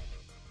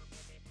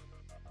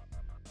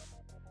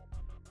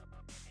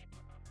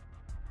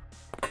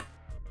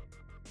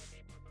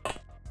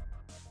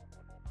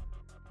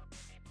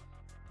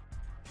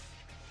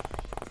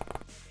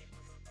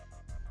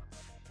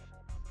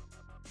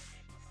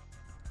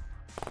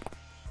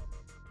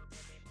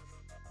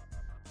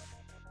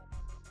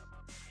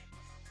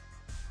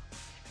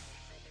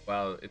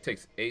 Wow, it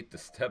takes 8 to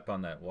step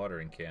on that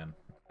watering can.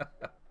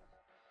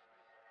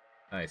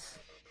 Nice.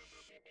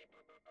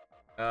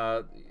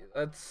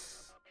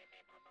 Let's...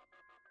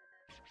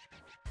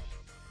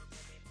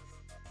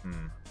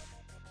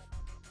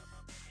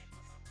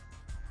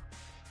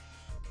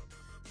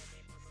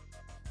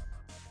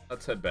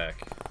 Let's head back.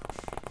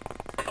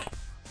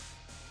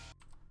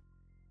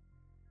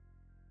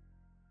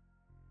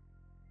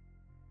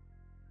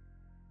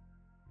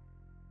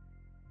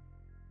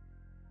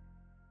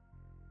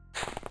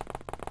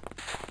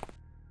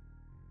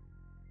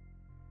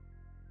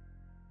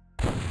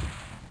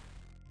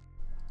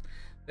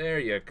 There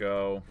you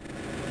go.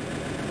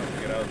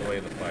 Get out of the way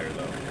of the fire,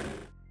 though.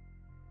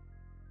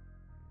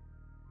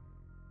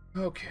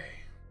 Okay.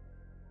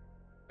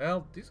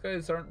 Well, these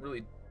guys aren't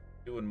really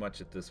doing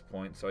much at this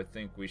point, so I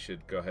think we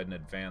should go ahead and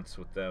advance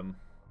with them.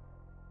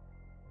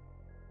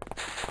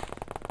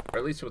 Or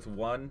at least with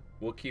one.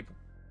 We'll keep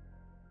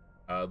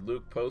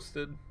Luke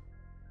posted.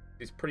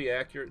 He's pretty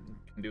accurate and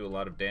can do a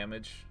lot of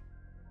damage.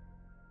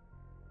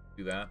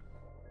 Do that.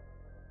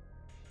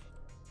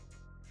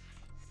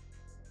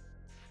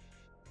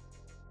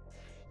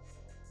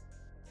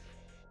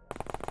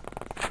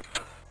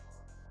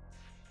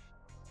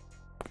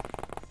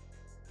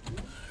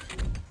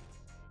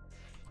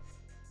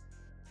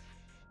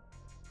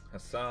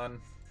 Hassan,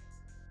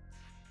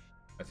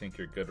 I think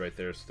you're good right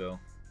there still.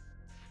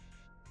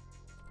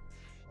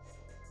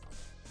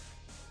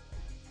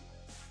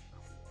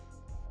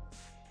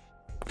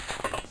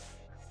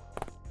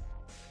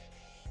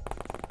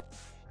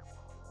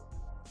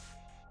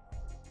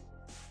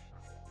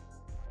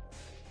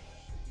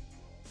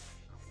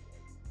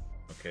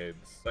 Okay,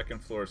 the second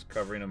floor is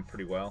covering him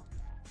pretty well.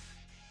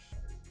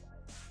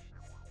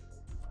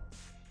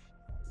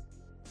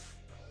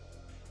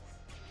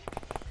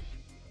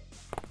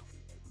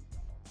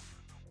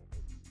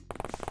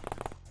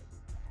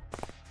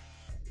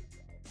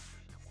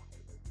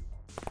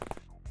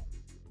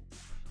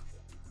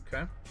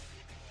 Okay.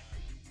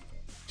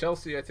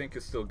 Chelsea, I think,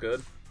 is still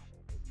good.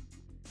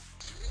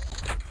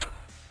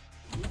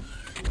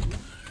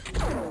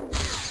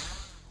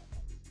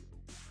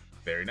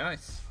 Very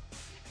nice.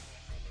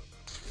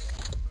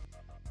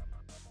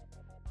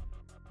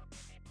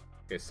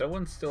 Okay,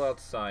 someone's still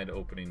outside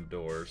opening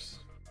doors.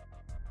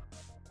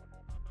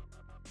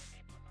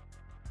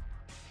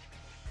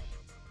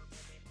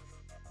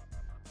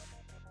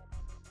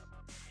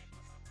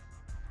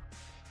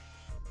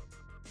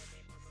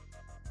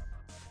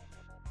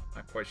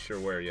 Not quite sure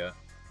where yet.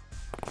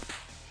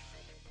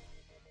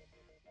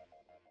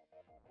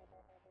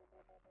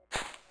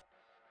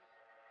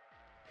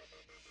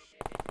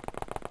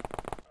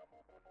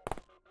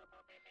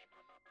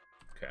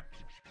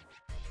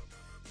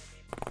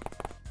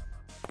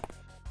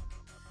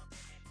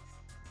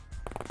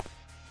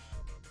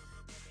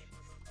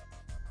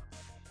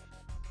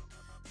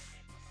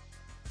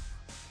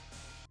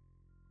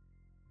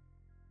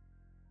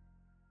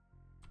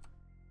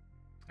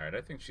 Alright,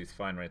 I think she's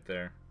fine right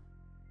there.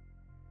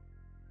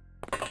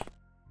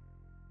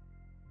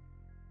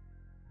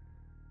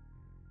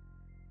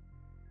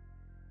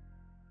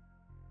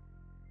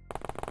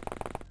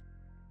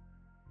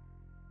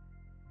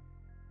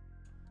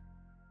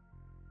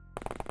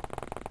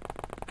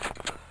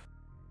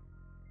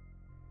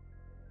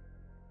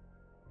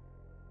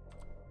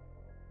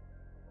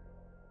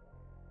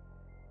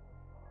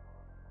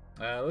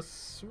 Let's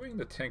swing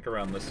the tank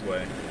around this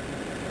way.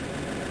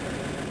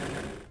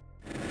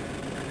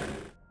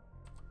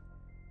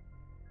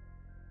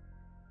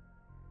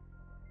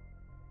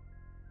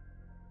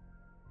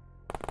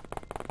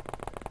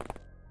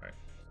 Alright,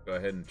 go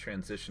ahead and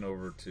transition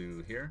over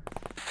to here.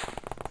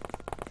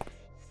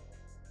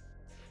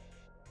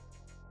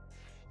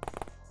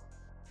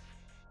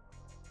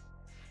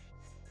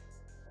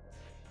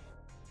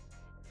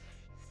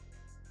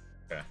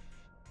 Okay.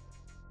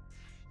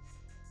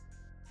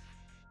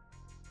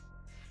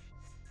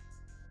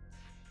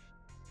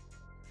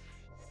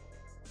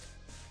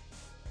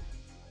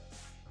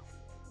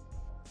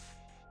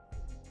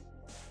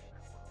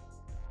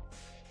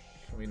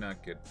 Can we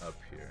not get up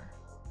here?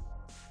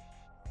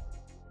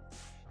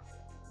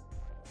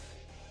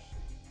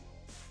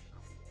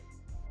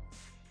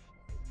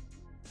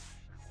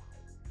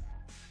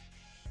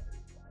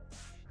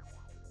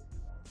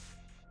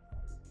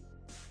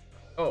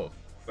 Oh,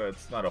 but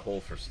it's not a hole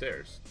for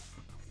stairs.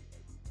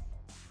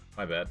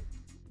 My bad.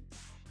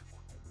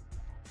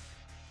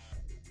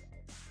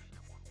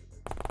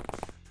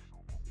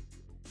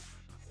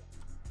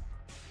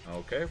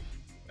 Okay,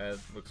 that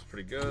looks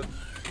pretty good.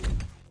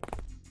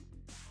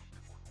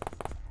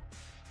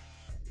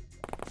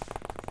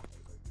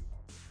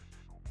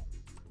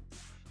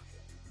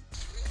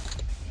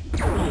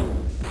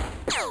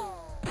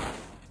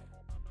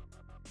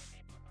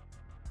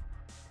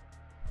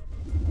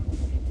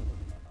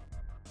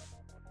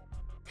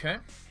 Okay.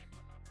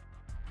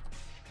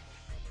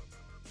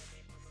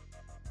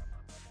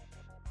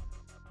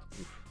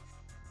 Oof.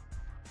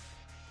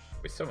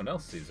 Wait, someone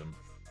else sees him.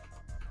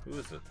 Who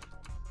is it?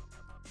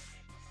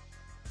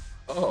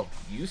 Oh,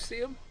 you see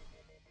him?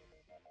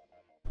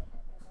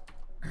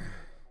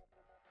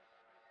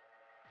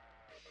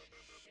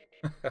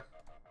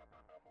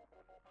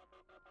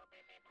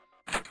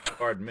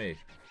 Pardon me.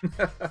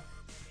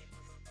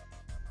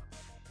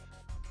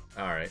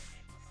 Alright.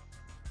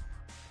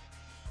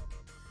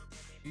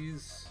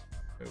 He's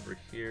over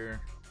here.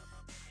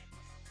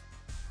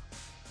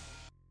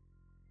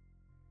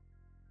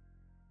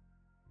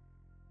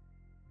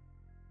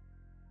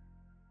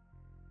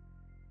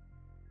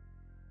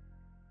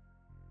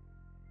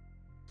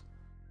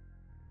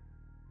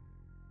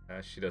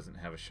 She doesn't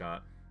have a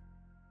shot.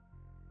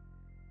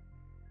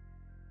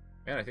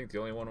 Man, I think the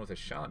only one with a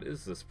shot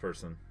is this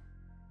person.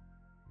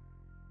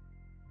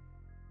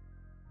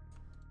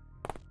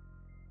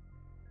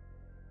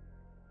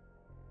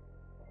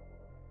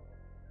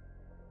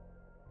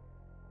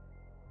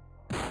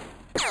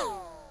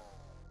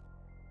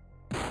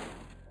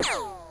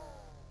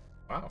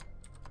 Wow.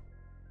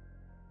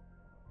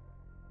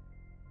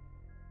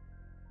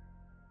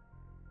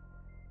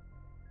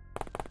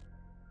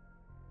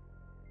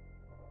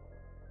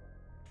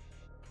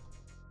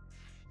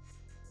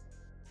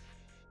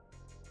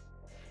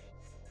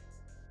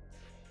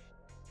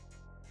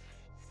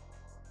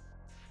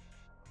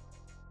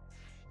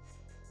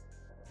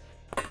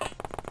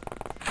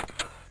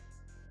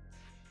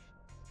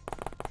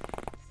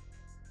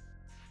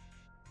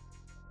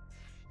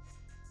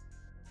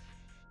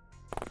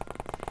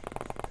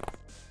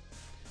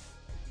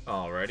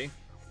 Alrighty.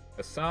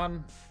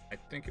 Hassan, I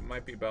think it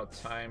might be about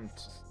time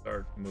to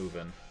start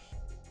moving.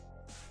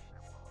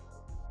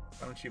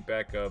 Why don't you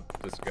back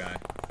up this guy?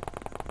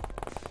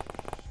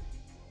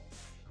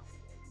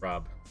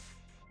 Rob.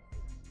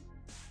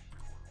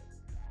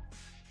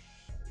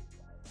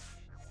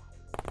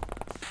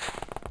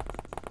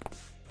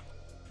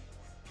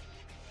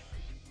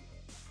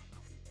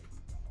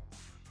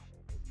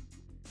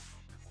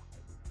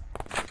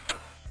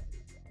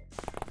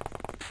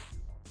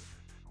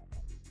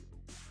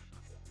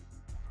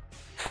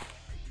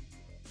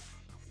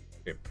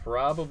 Okay,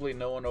 probably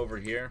no one over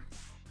here,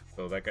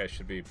 so that guy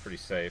should be pretty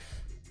safe.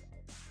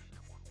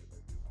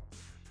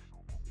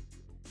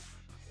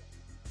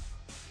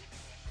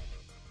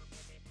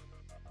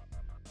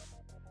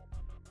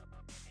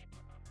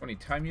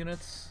 Time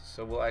units,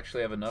 so we'll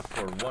actually have enough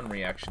for one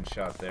reaction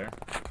shot there.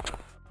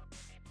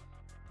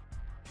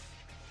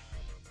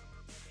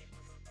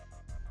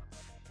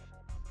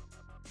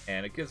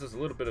 And it gives us a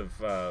little bit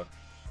of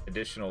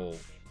additional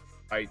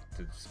height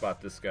to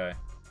spot this guy.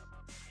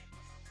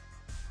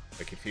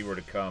 Like if he were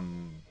to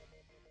come,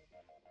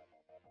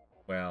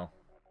 well,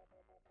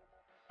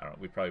 I don't know,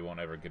 we probably won't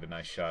ever get a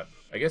nice shot.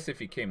 I guess if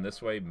he came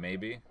this way,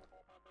 maybe.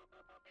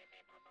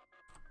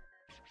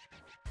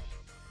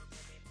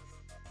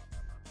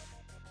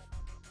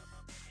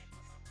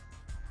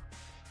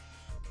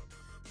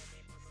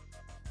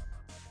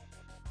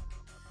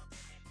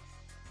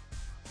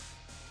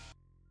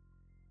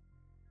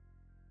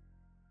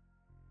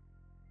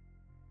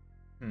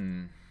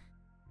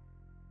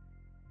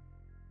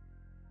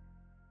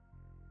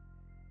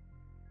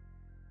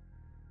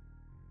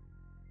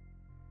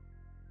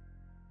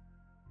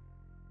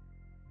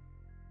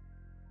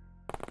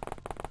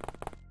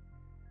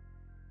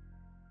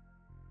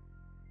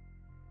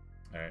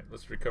 Alright,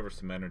 let's recover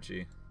some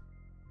energy.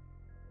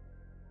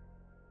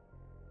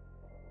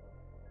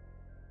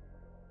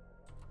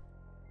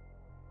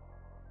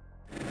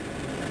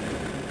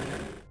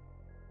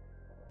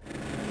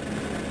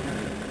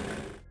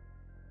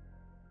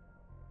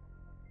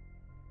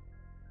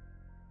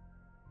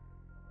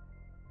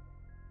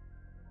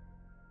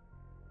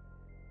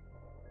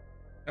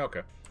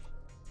 Okay.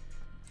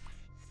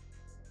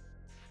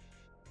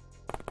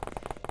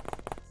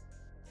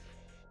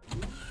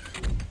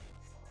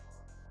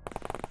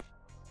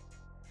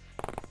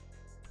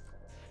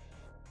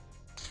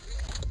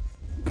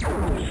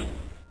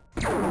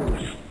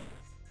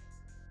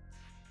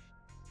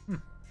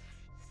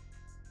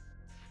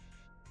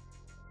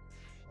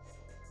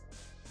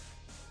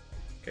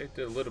 Okay,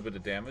 did a little bit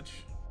of damage.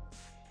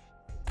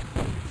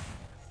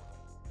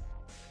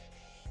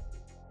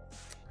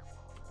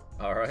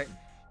 Alright.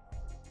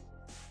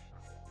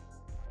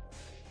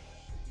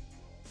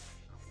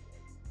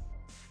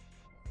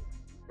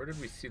 Where did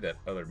we see that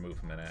other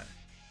movement at?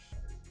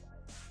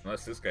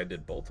 Unless this guy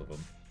did both of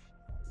them.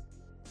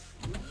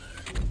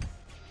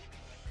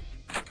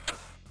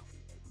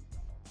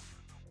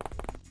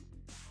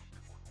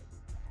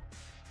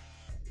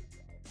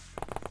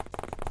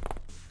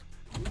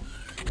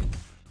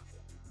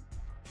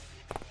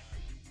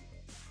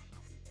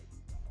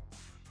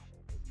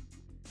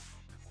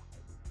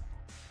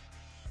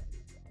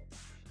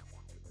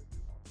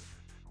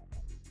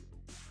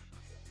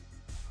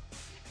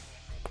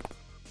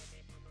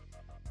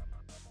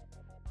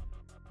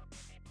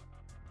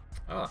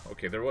 Ah,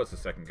 okay, there was a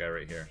second guy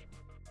right here.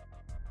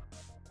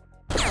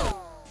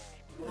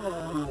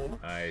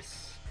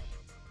 Nice.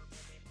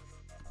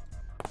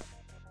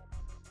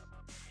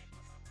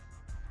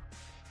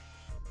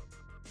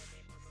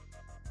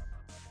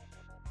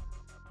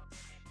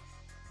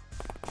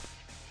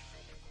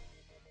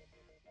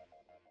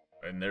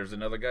 And there's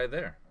another guy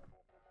there.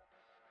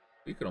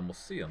 We could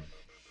almost see him.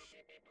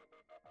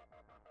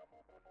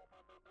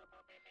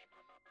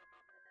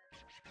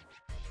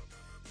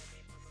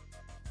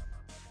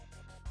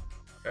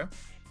 Okay.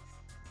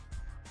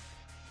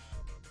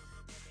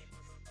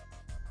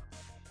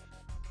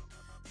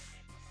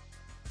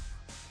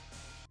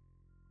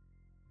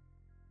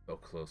 So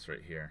close right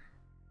here.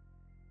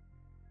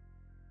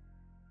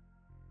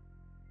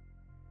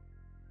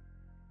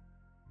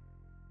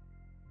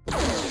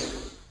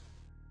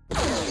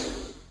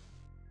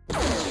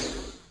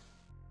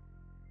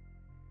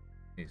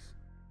 Jeez.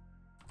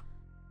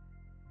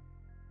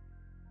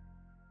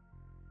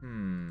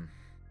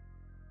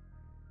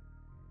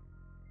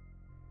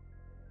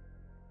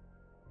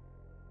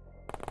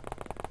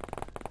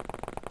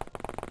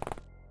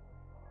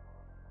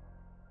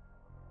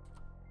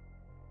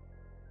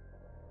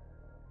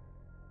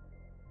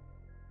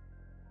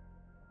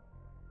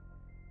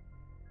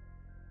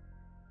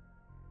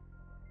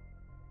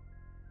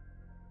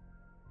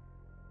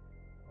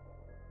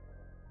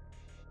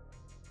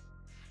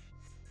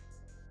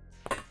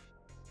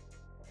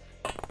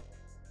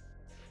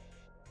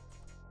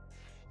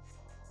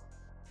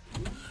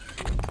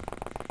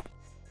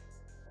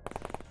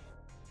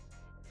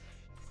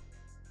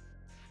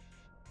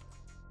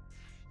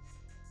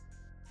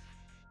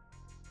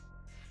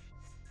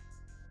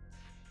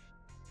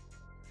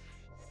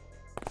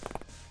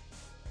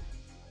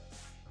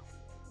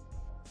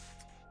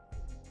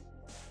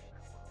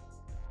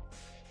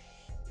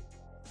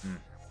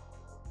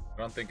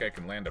 I don't think I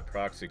can land a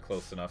proxy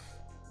close enough.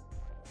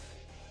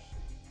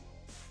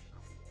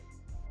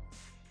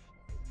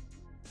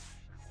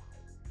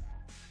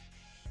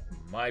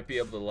 Might be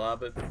able to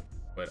lob it,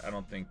 but I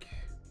don't think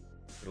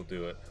it'll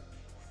do it.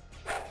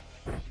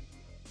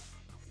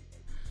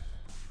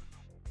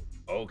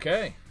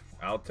 Okay,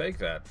 I'll take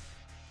that.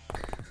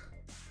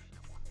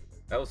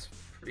 That was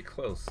pretty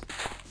close.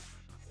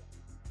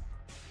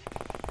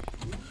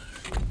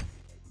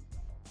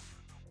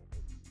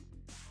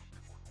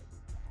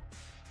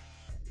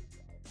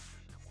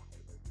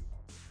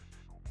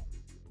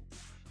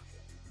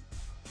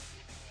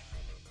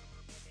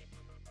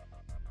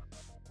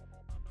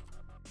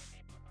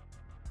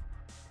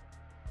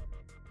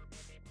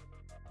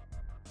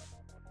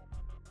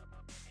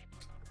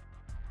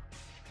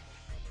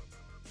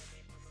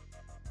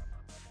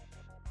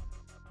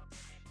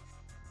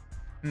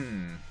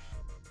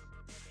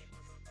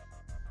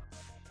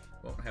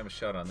 Won't have a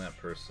shot on that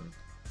person,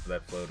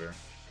 that floater.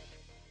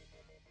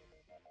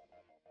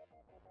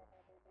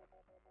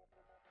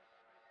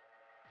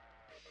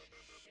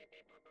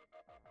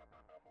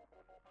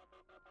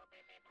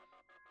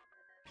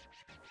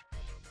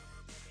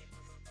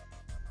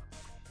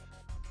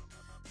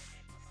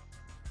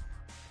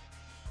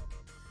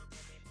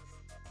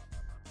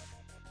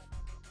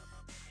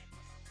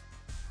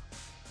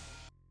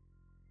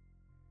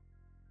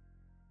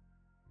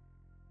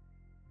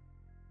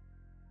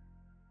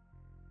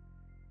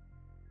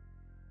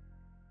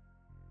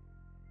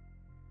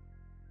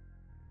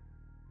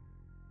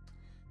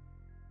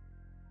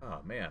 Oh,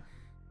 man.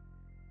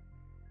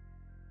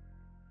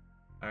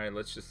 Alright,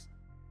 let's just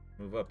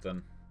move up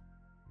then.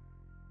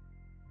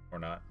 Or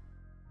not.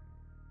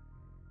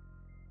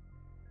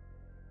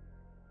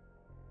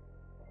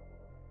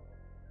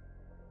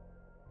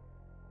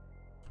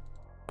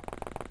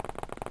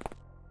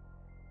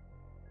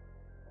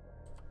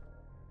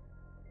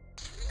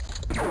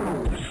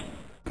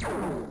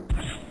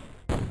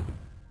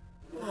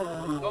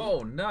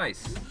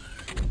 Nice.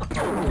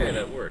 Okay,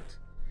 that worked.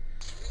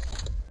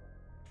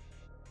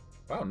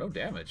 Wow, no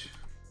damage.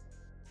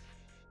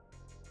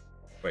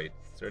 Wait,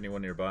 is there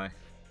anyone nearby?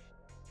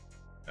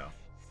 No.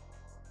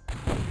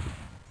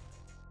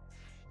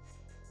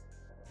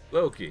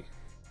 Loki.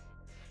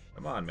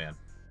 Come on, man.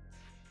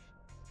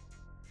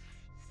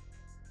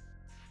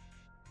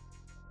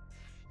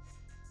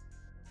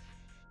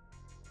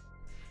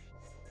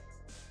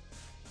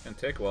 It's gonna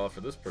take a while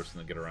for this person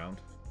to get around.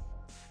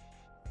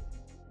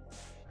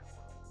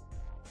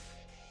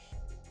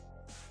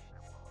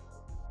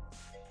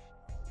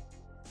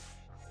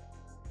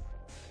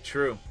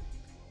 True.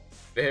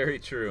 Very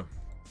true.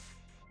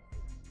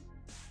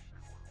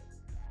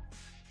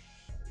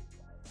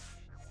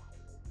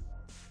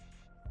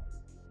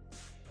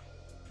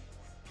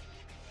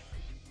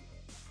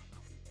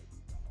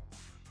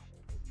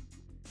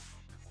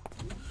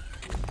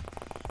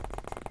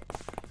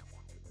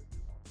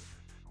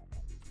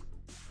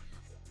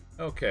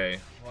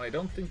 Okay, well, I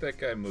don't think that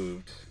guy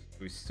moved.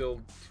 He's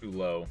still too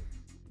low.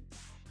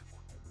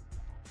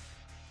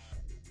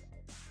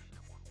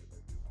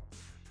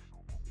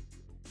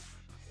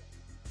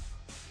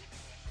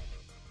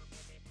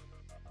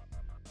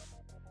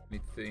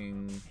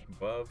 Anything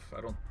above?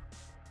 I don't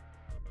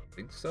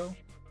think so.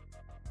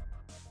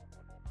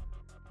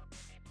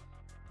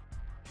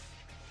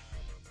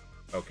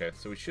 Okay,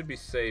 so we should be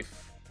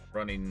safe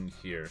running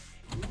here.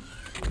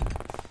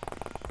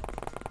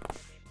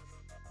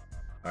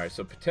 Alright,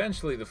 so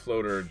potentially the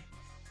floater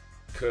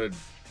could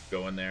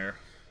go in there.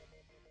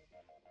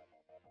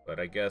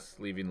 But I guess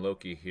leaving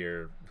Loki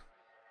here,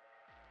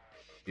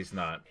 he's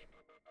not.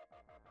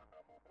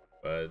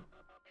 But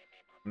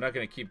I'm not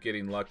going to keep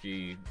getting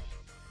lucky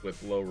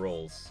with low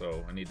rolls,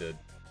 so I need to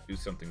do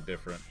something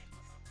different.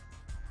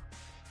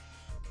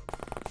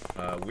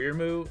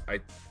 Weirmoo, I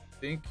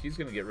think he's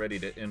going to get ready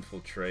to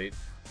infiltrate.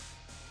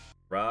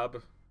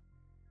 Rob,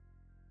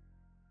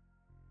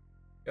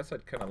 guess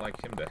I'd kind of like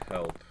him to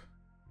help.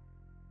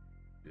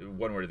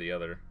 One way or the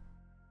other.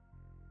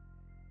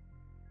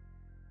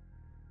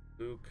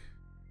 Luke.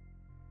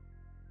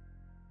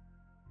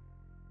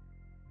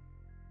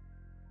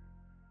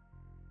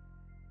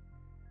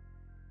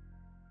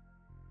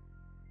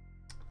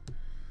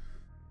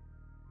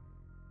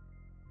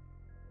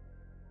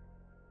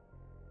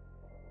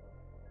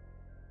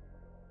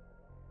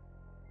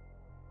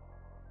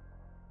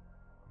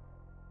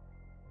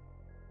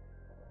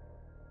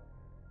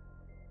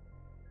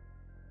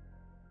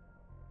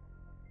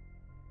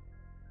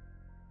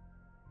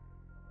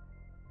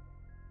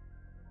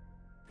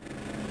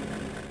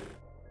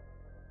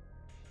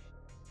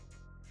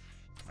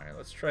 Alright,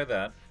 let's try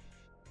that.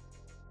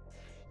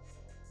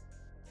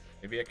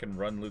 Maybe I can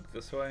run Luke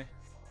this way?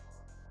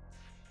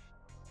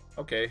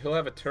 Okay, he'll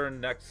have a turn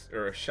next,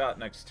 or a shot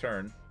next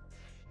turn.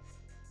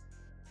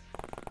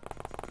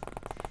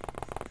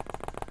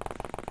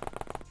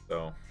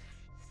 So,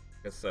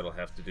 guess that'll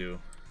have to do.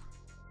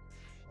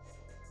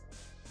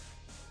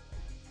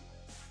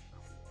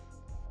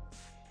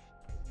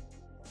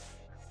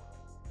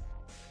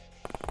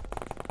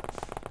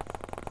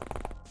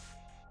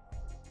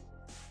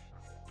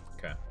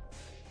 Okay.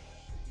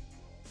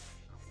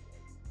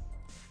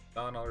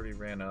 Don already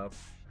ran up.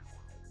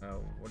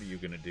 What are you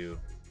gonna do?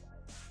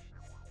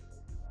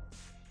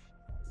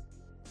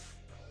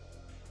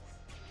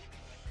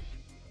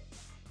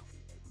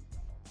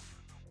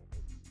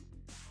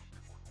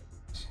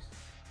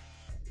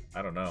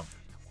 I don't know.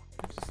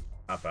 Just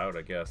hop out,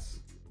 I guess.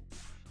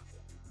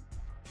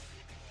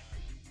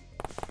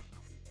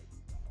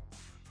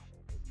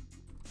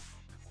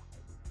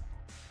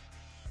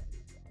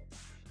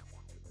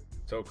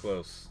 So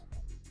close.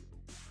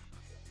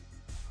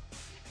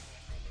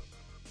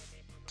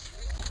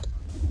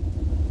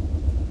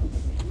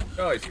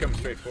 Oh, he's coming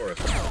straight for us.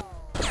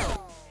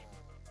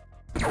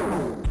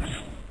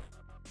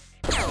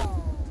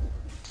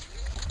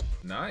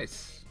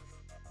 Nice.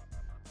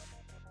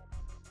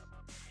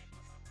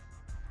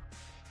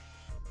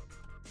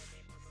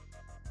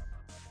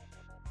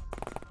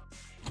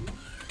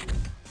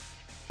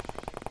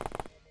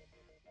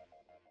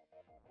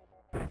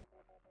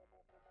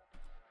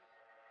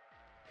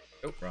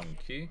 Oh, wrong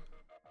key.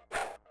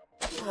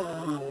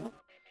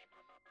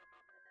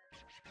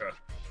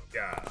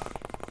 Yeah.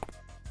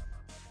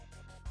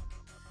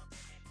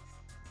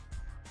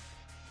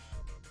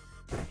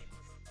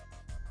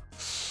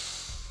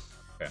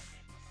 Okay.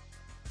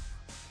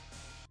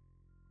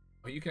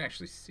 Oh, you can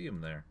actually see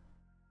him there.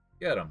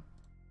 Get him.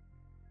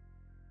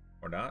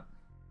 Or not.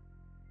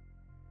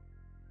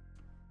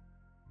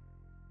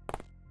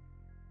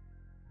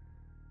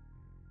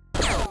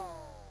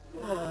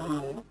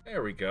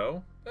 There we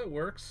go. That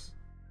works.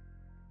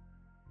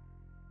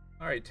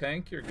 Alright,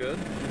 Tank, you're good.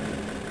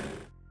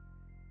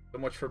 So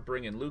much for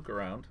bringing Luke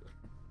around.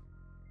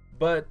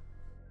 But,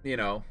 you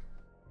know,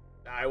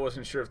 I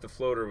wasn't sure if the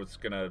floater was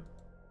gonna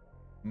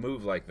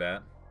move like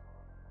that.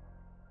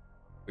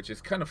 Which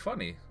is kind of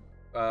funny.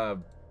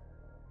 Oh,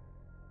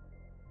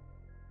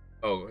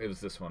 it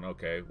was this one.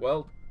 Okay.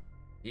 Well,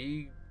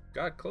 he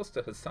got close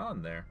to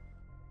Hassan there.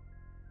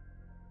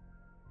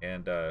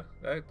 And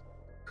that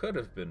could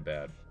have been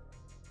bad.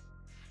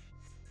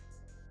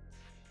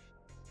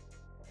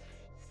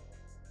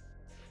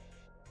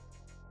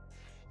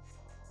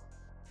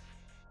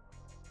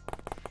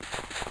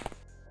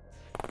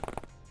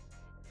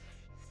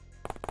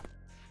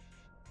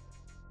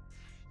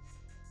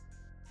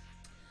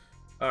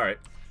 Alright.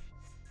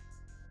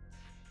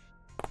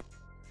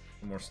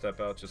 One more step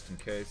out just in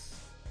case.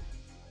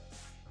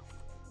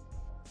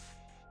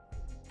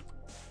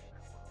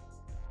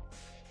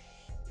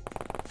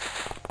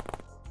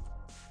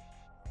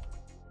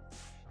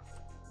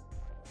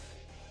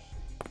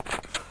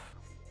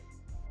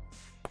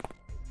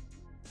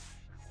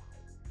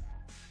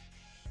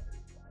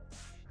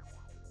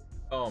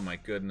 Oh my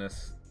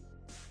goodness.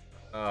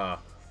 Oh,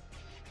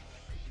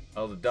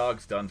 the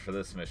dog's done for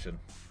this mission.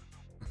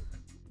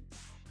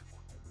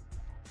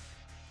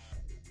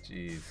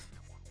 Jeez.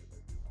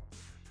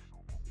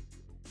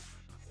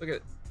 Look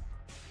at...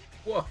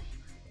 Whoa!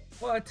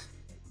 What?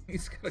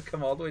 He's gonna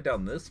come all the way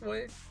down this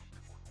way?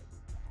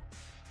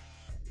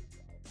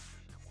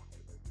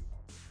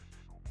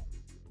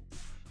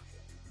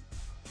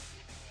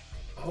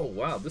 Oh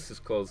wow, this is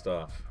closed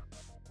off.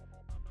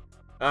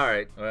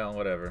 Alright, well,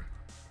 whatever.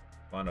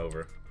 Come on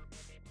over.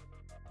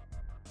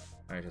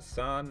 Alright,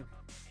 Hassan.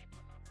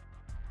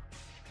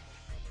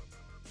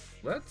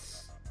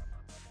 Let's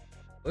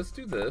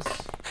do this.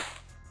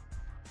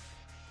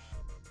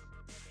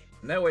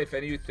 And that way, if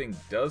anything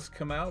does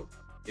come out,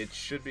 it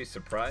should be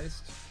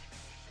surprised.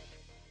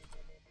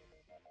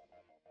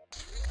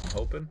 I'm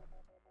hoping.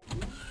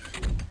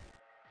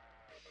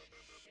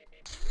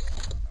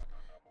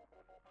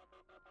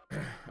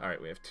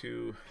 Alright, we have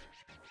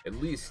at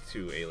least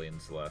two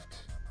aliens left.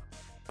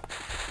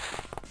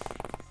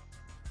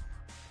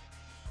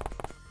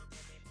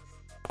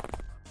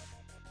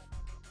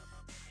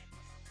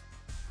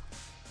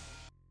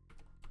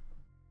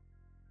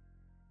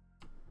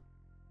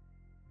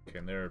 Okay,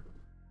 and they're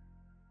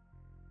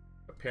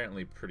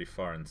apparently pretty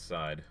far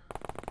inside.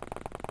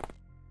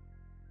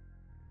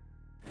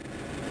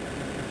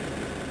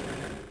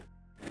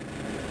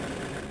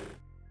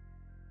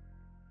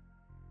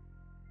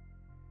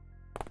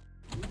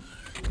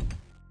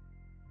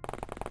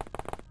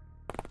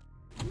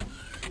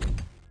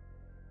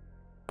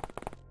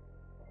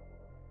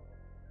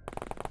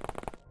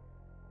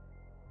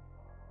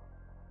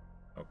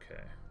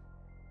 Okay.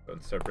 Go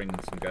and start bringing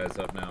some guys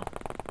up now.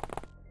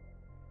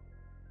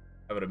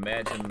 I would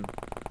imagine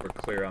we're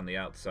clear on the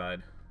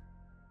outside.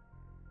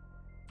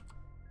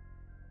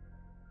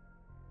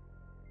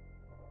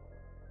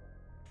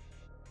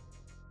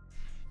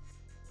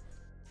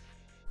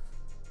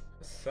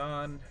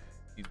 Hassan,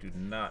 you do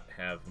not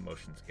have a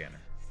motion scanner.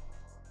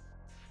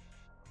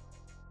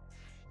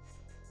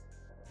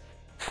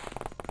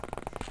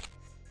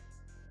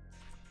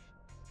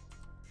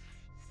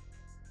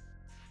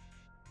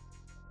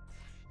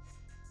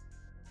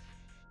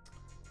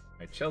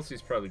 Alright,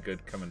 Chelsea's probably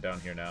good coming down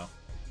here now.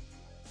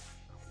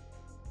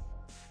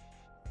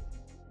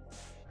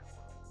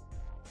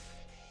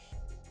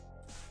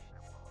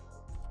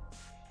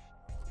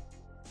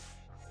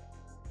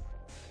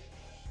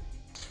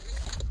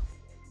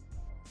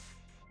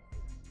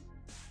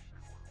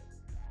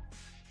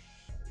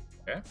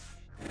 Okay.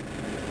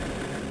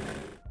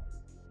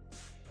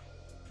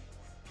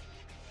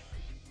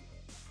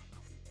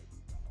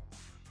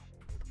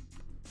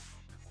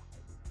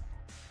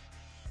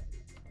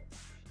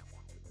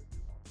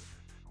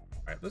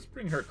 Alright, let's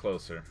bring her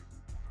closer.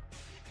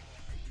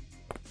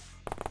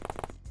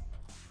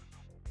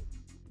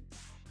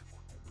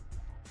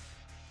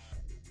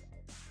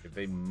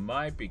 They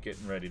might be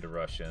getting ready to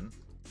rush in.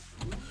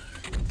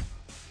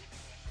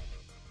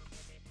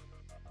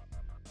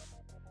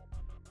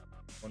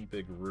 One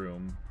big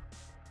room.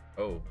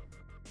 Oh,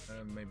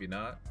 maybe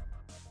not.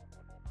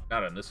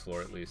 Not on this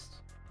floor, at least.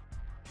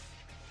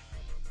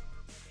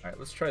 Alright,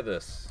 let's try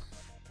this.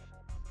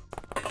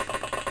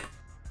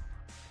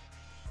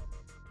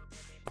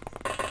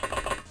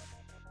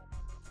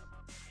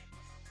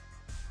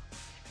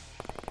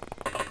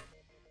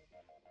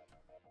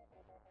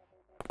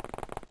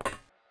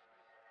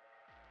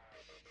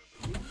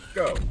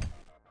 Go!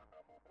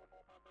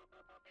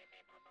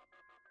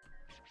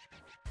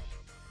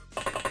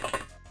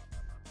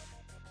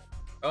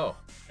 Oh,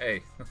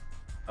 hey.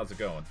 How's it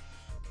going?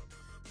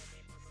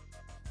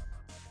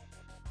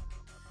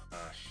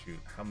 Ah, shoot.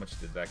 How much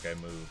did that guy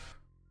move?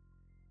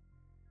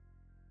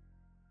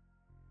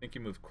 I think he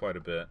moved quite a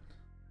bit.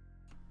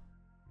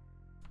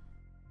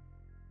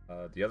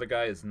 The other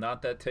guy is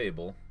not that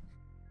table.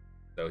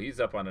 So he's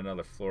up on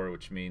another floor,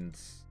 which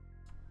means...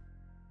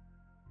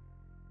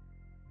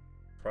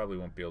 probably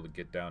won't be able to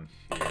get down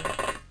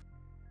here.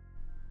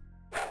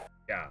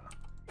 Yeah.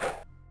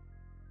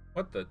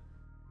 What the...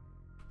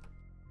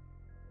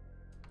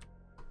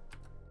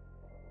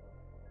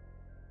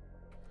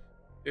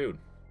 Dude,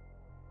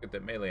 get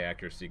that melee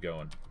accuracy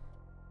going.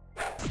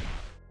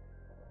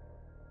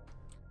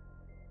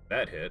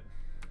 That hit.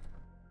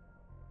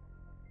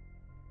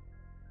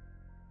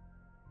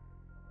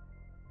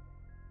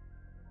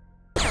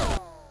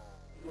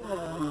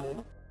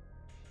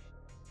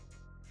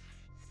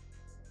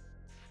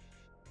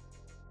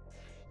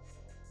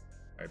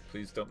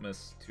 Please don't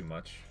miss too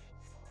much.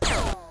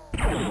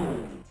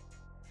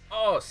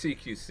 Oh,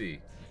 CQC.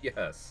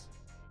 Yes.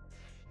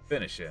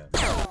 Finish him.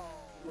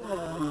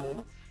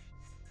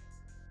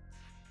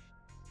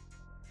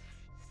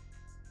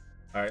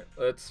 Alright,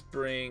 let's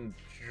bring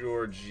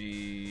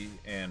Georgie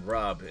and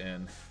Rob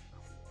in.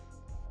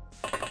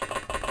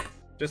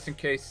 Just in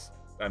case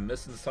I'm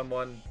missing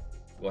someone,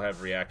 we'll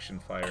have reaction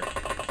fire.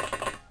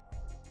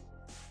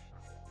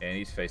 And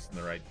he's facing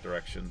the right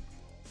direction.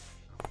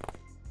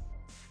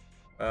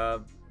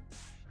 Man,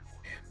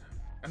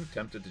 I'm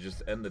tempted to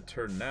just end the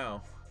turn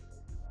now.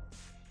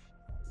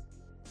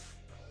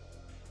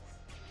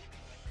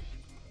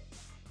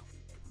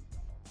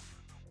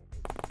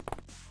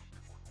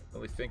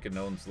 Really thinking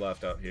no one's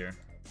left out here.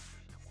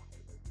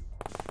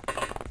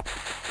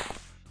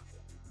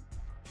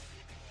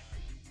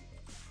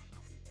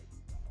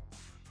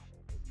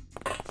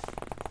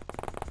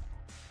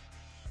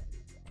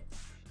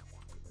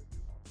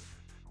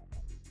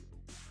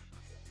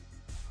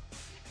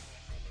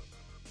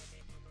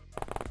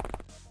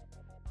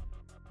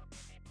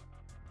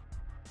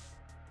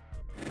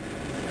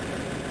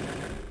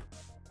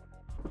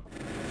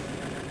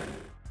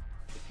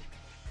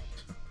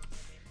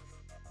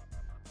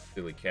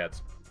 Silly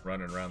cats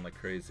running around like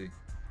crazy.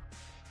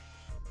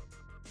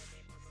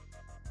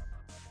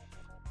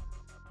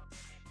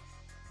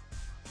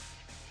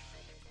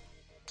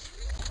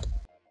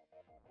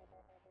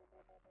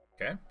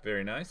 Okay,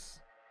 very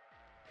nice.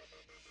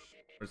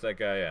 Where's that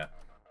guy at?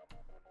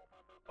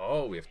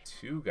 Oh, we have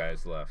 2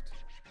 guys left.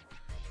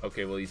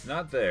 Okay, well, he's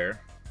not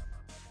there.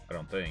 I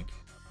don't think.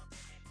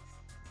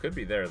 Could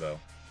be there, though.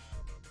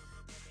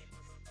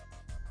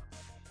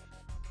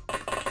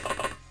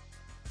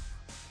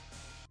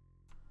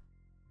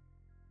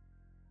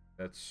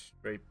 That's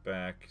straight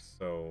back,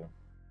 so...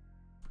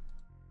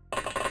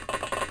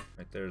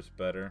 Right there's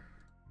better.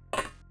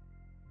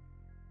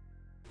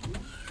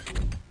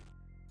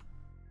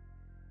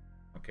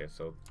 Okay,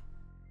 so...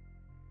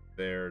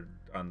 They're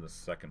on the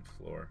 2nd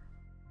floor.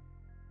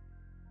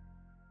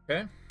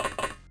 Okay.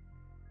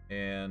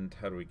 And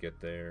how do we get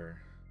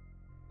there?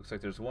 Looks like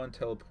there's 1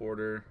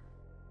 teleporter.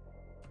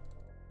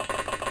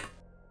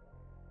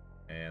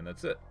 And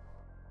that's it.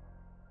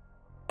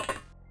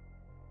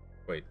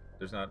 Wait,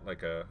 there's not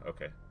like a...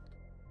 Okay.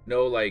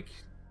 No, like,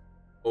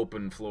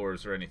 open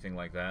floors or anything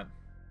like that.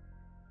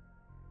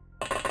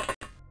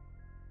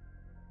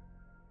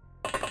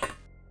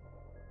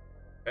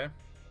 Okay.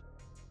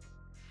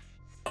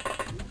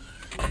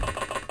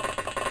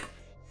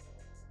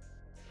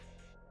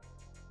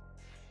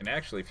 And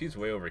actually, if he's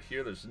way over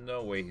here, there's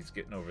no way he's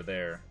getting over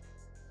there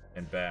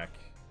and back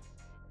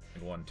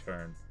in 1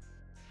 turn.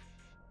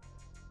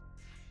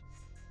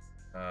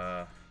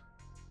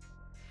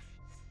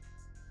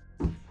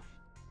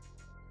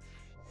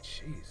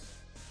 Jeez.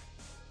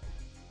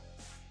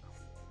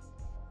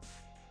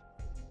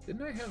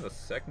 Didn't I have a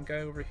 2nd guy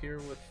over here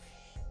with...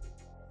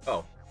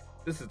 Oh,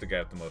 this is the guy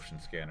with the motion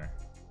scanner.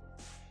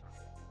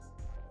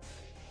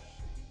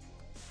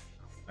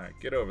 Alright,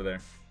 get over there.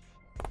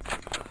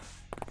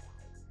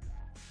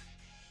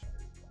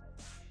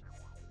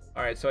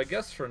 Alright, so I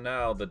guess for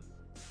now, the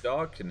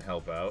dog can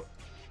help out.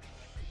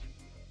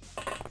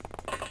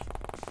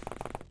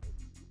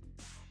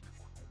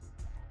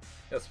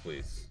 Yes,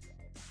 please.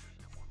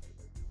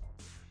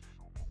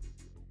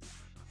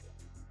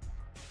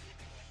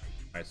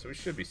 Alright, so we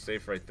should be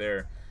safe right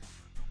there.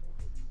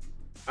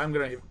 I'm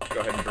gonna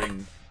go ahead and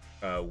bring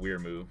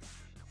Weirmoo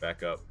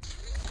back up.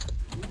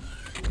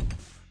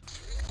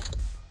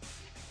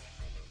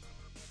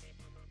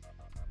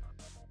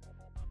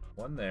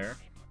 One there.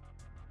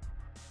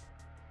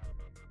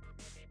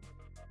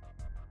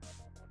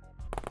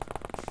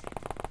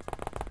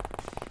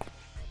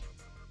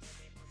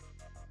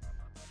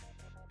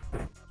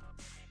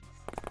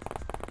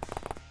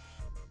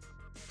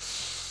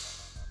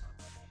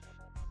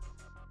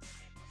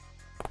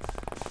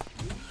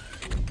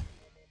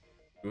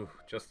 Ooh,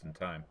 just in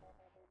time.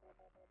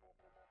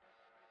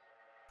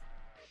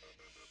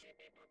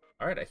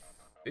 Alright, I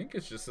think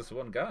it's just this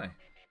one guy.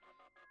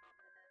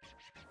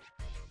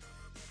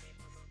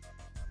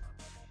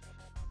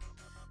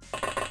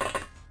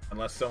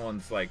 Unless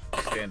someone's, like,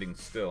 standing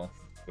still,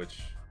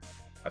 which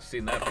I've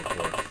seen that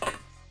before.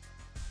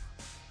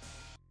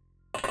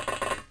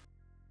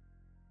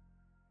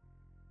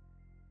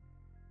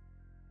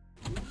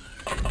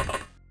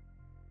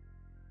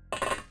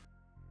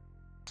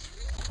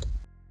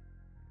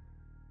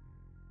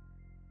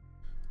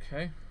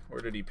 Okay,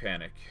 where did he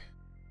panic?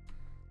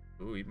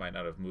 Ooh, he might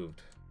not have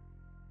moved.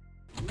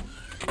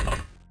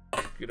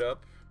 Get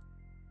up.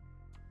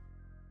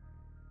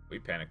 We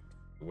panicked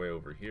way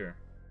over here.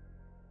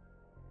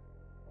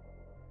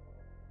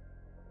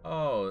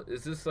 Oh,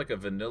 is this like a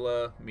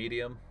vanilla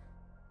medium?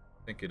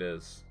 I think it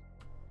is.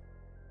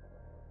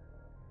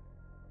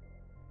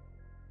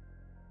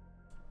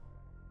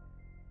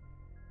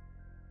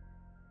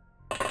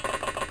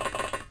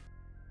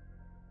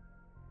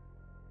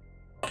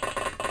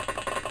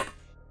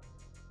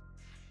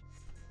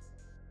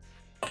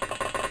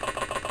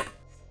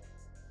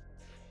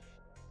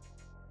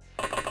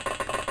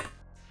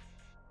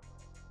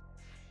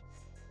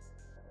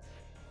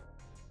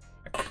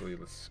 Actually,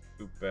 let's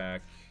scoot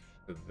back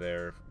to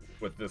there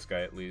with this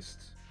guy at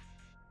least.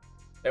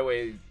 That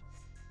way,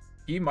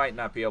 he might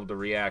not be able to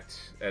react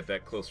at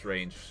that close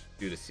range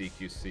due to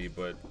CQC,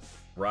 but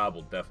Rob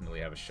will definitely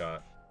have a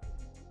shot.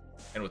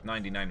 And with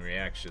 99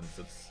 reactions,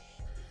 it's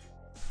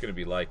going to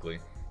be likely.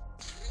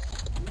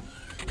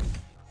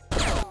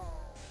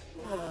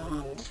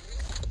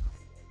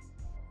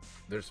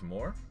 There's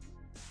more?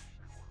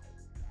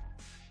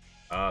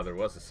 Ah, there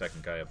was a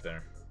second guy up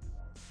there.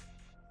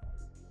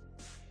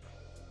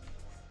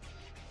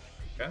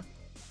 Okay.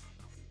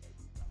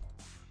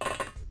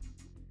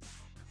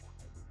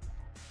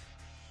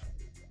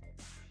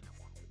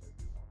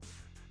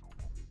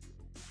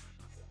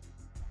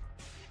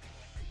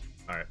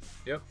 Alright,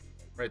 yep,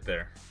 right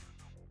there.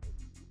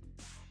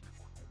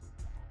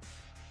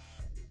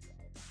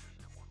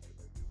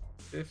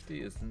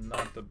 $50 is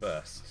not the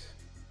best.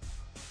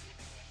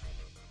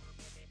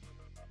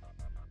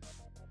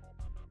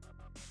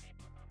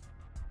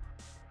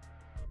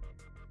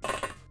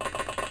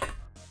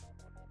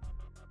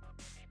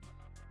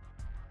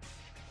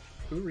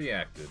 Who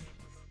reacted?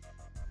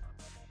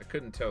 I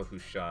couldn't tell who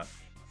shot.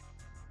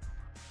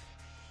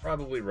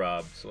 Probably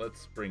Rob, so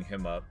let's bring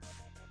him up.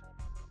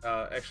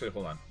 Actually,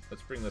 hold on.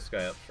 Let's bring this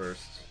guy up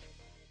first.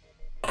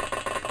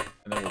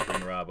 And then we'll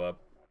bring Rob up.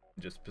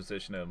 And just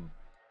position him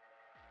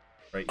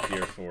right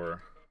here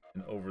for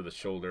an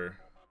over-the-shoulder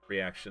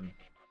reaction.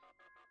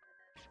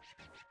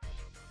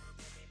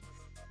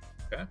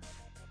 Okay.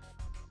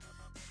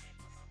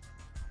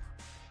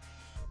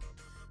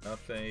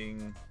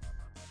 Nothing.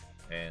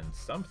 And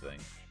something.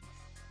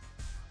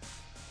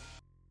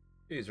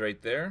 He's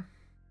right there.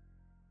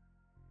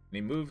 And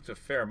he moved a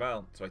fair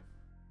amount, so I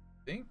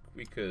think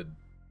we could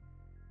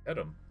hit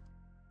him.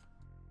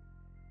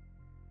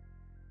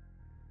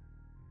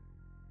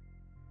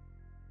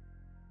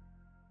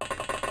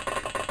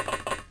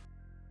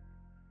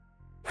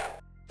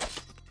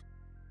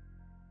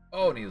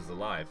 Oh, and he was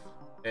alive.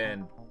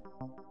 And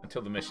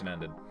until the mission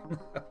ended.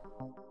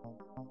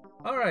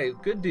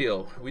 Alright, good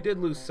deal. We did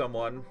lose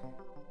someone.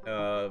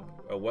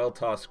 A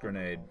well-tossed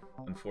grenade,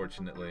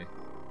 unfortunately.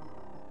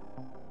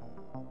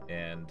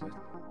 And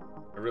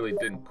I really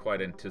didn't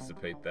quite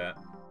anticipate that.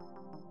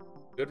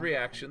 Good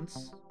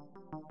reactions.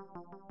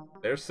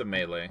 There's some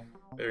melee.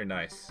 Very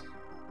nice.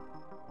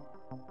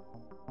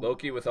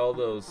 Loki, with all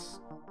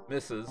those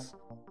misses,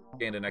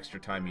 gained an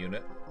extra time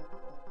unit.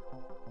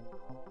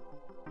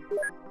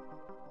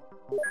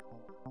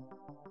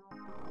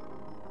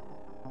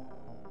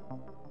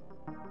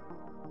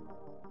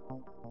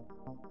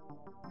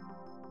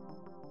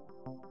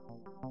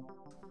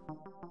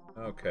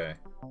 Okay.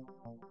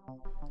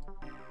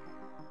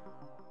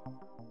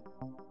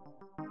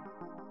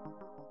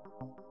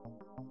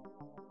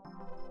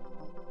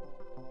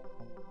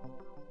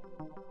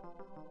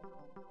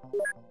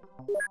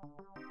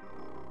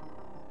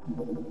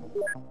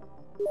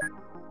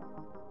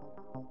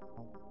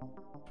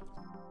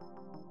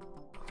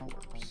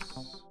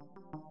 Corpse.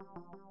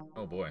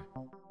 Oh boy.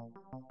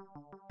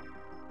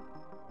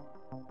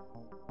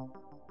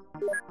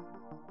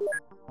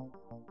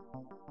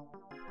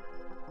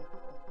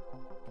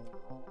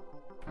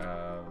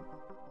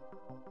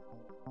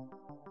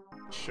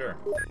 Sure.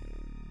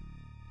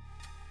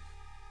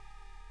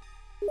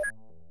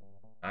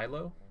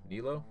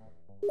 Nilo?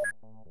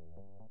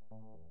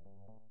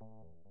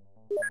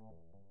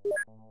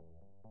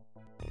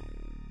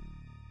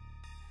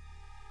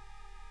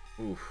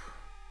 Oof.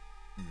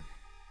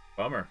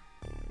 Bummer.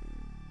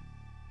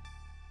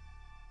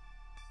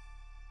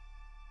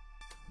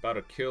 About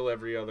to kill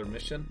every other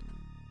mission.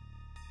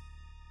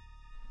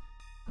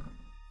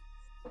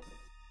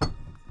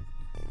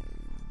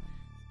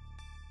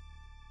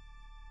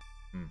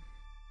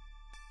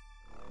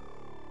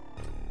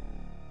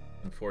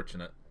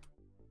 Unfortunate.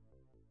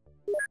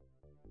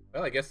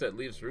 Well, I guess that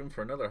leaves room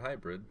for another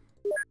hybrid.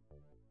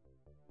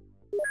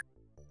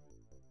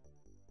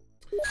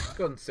 Let's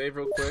go ahead and save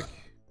real quick.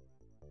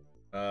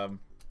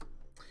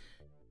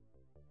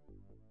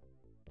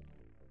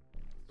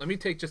 Let me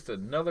take just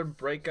another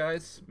break,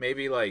 guys.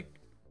 Maybe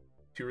like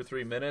 2 or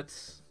 3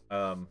 minutes.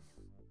 I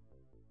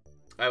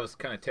was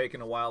kind of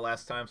taking a while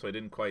last time, so I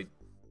didn't quite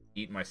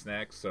eat my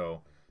snacks.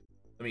 So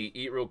let me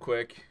eat real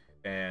quick,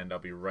 and I'll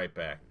be right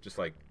back. Just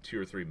like 2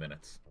 or 3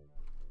 minutes.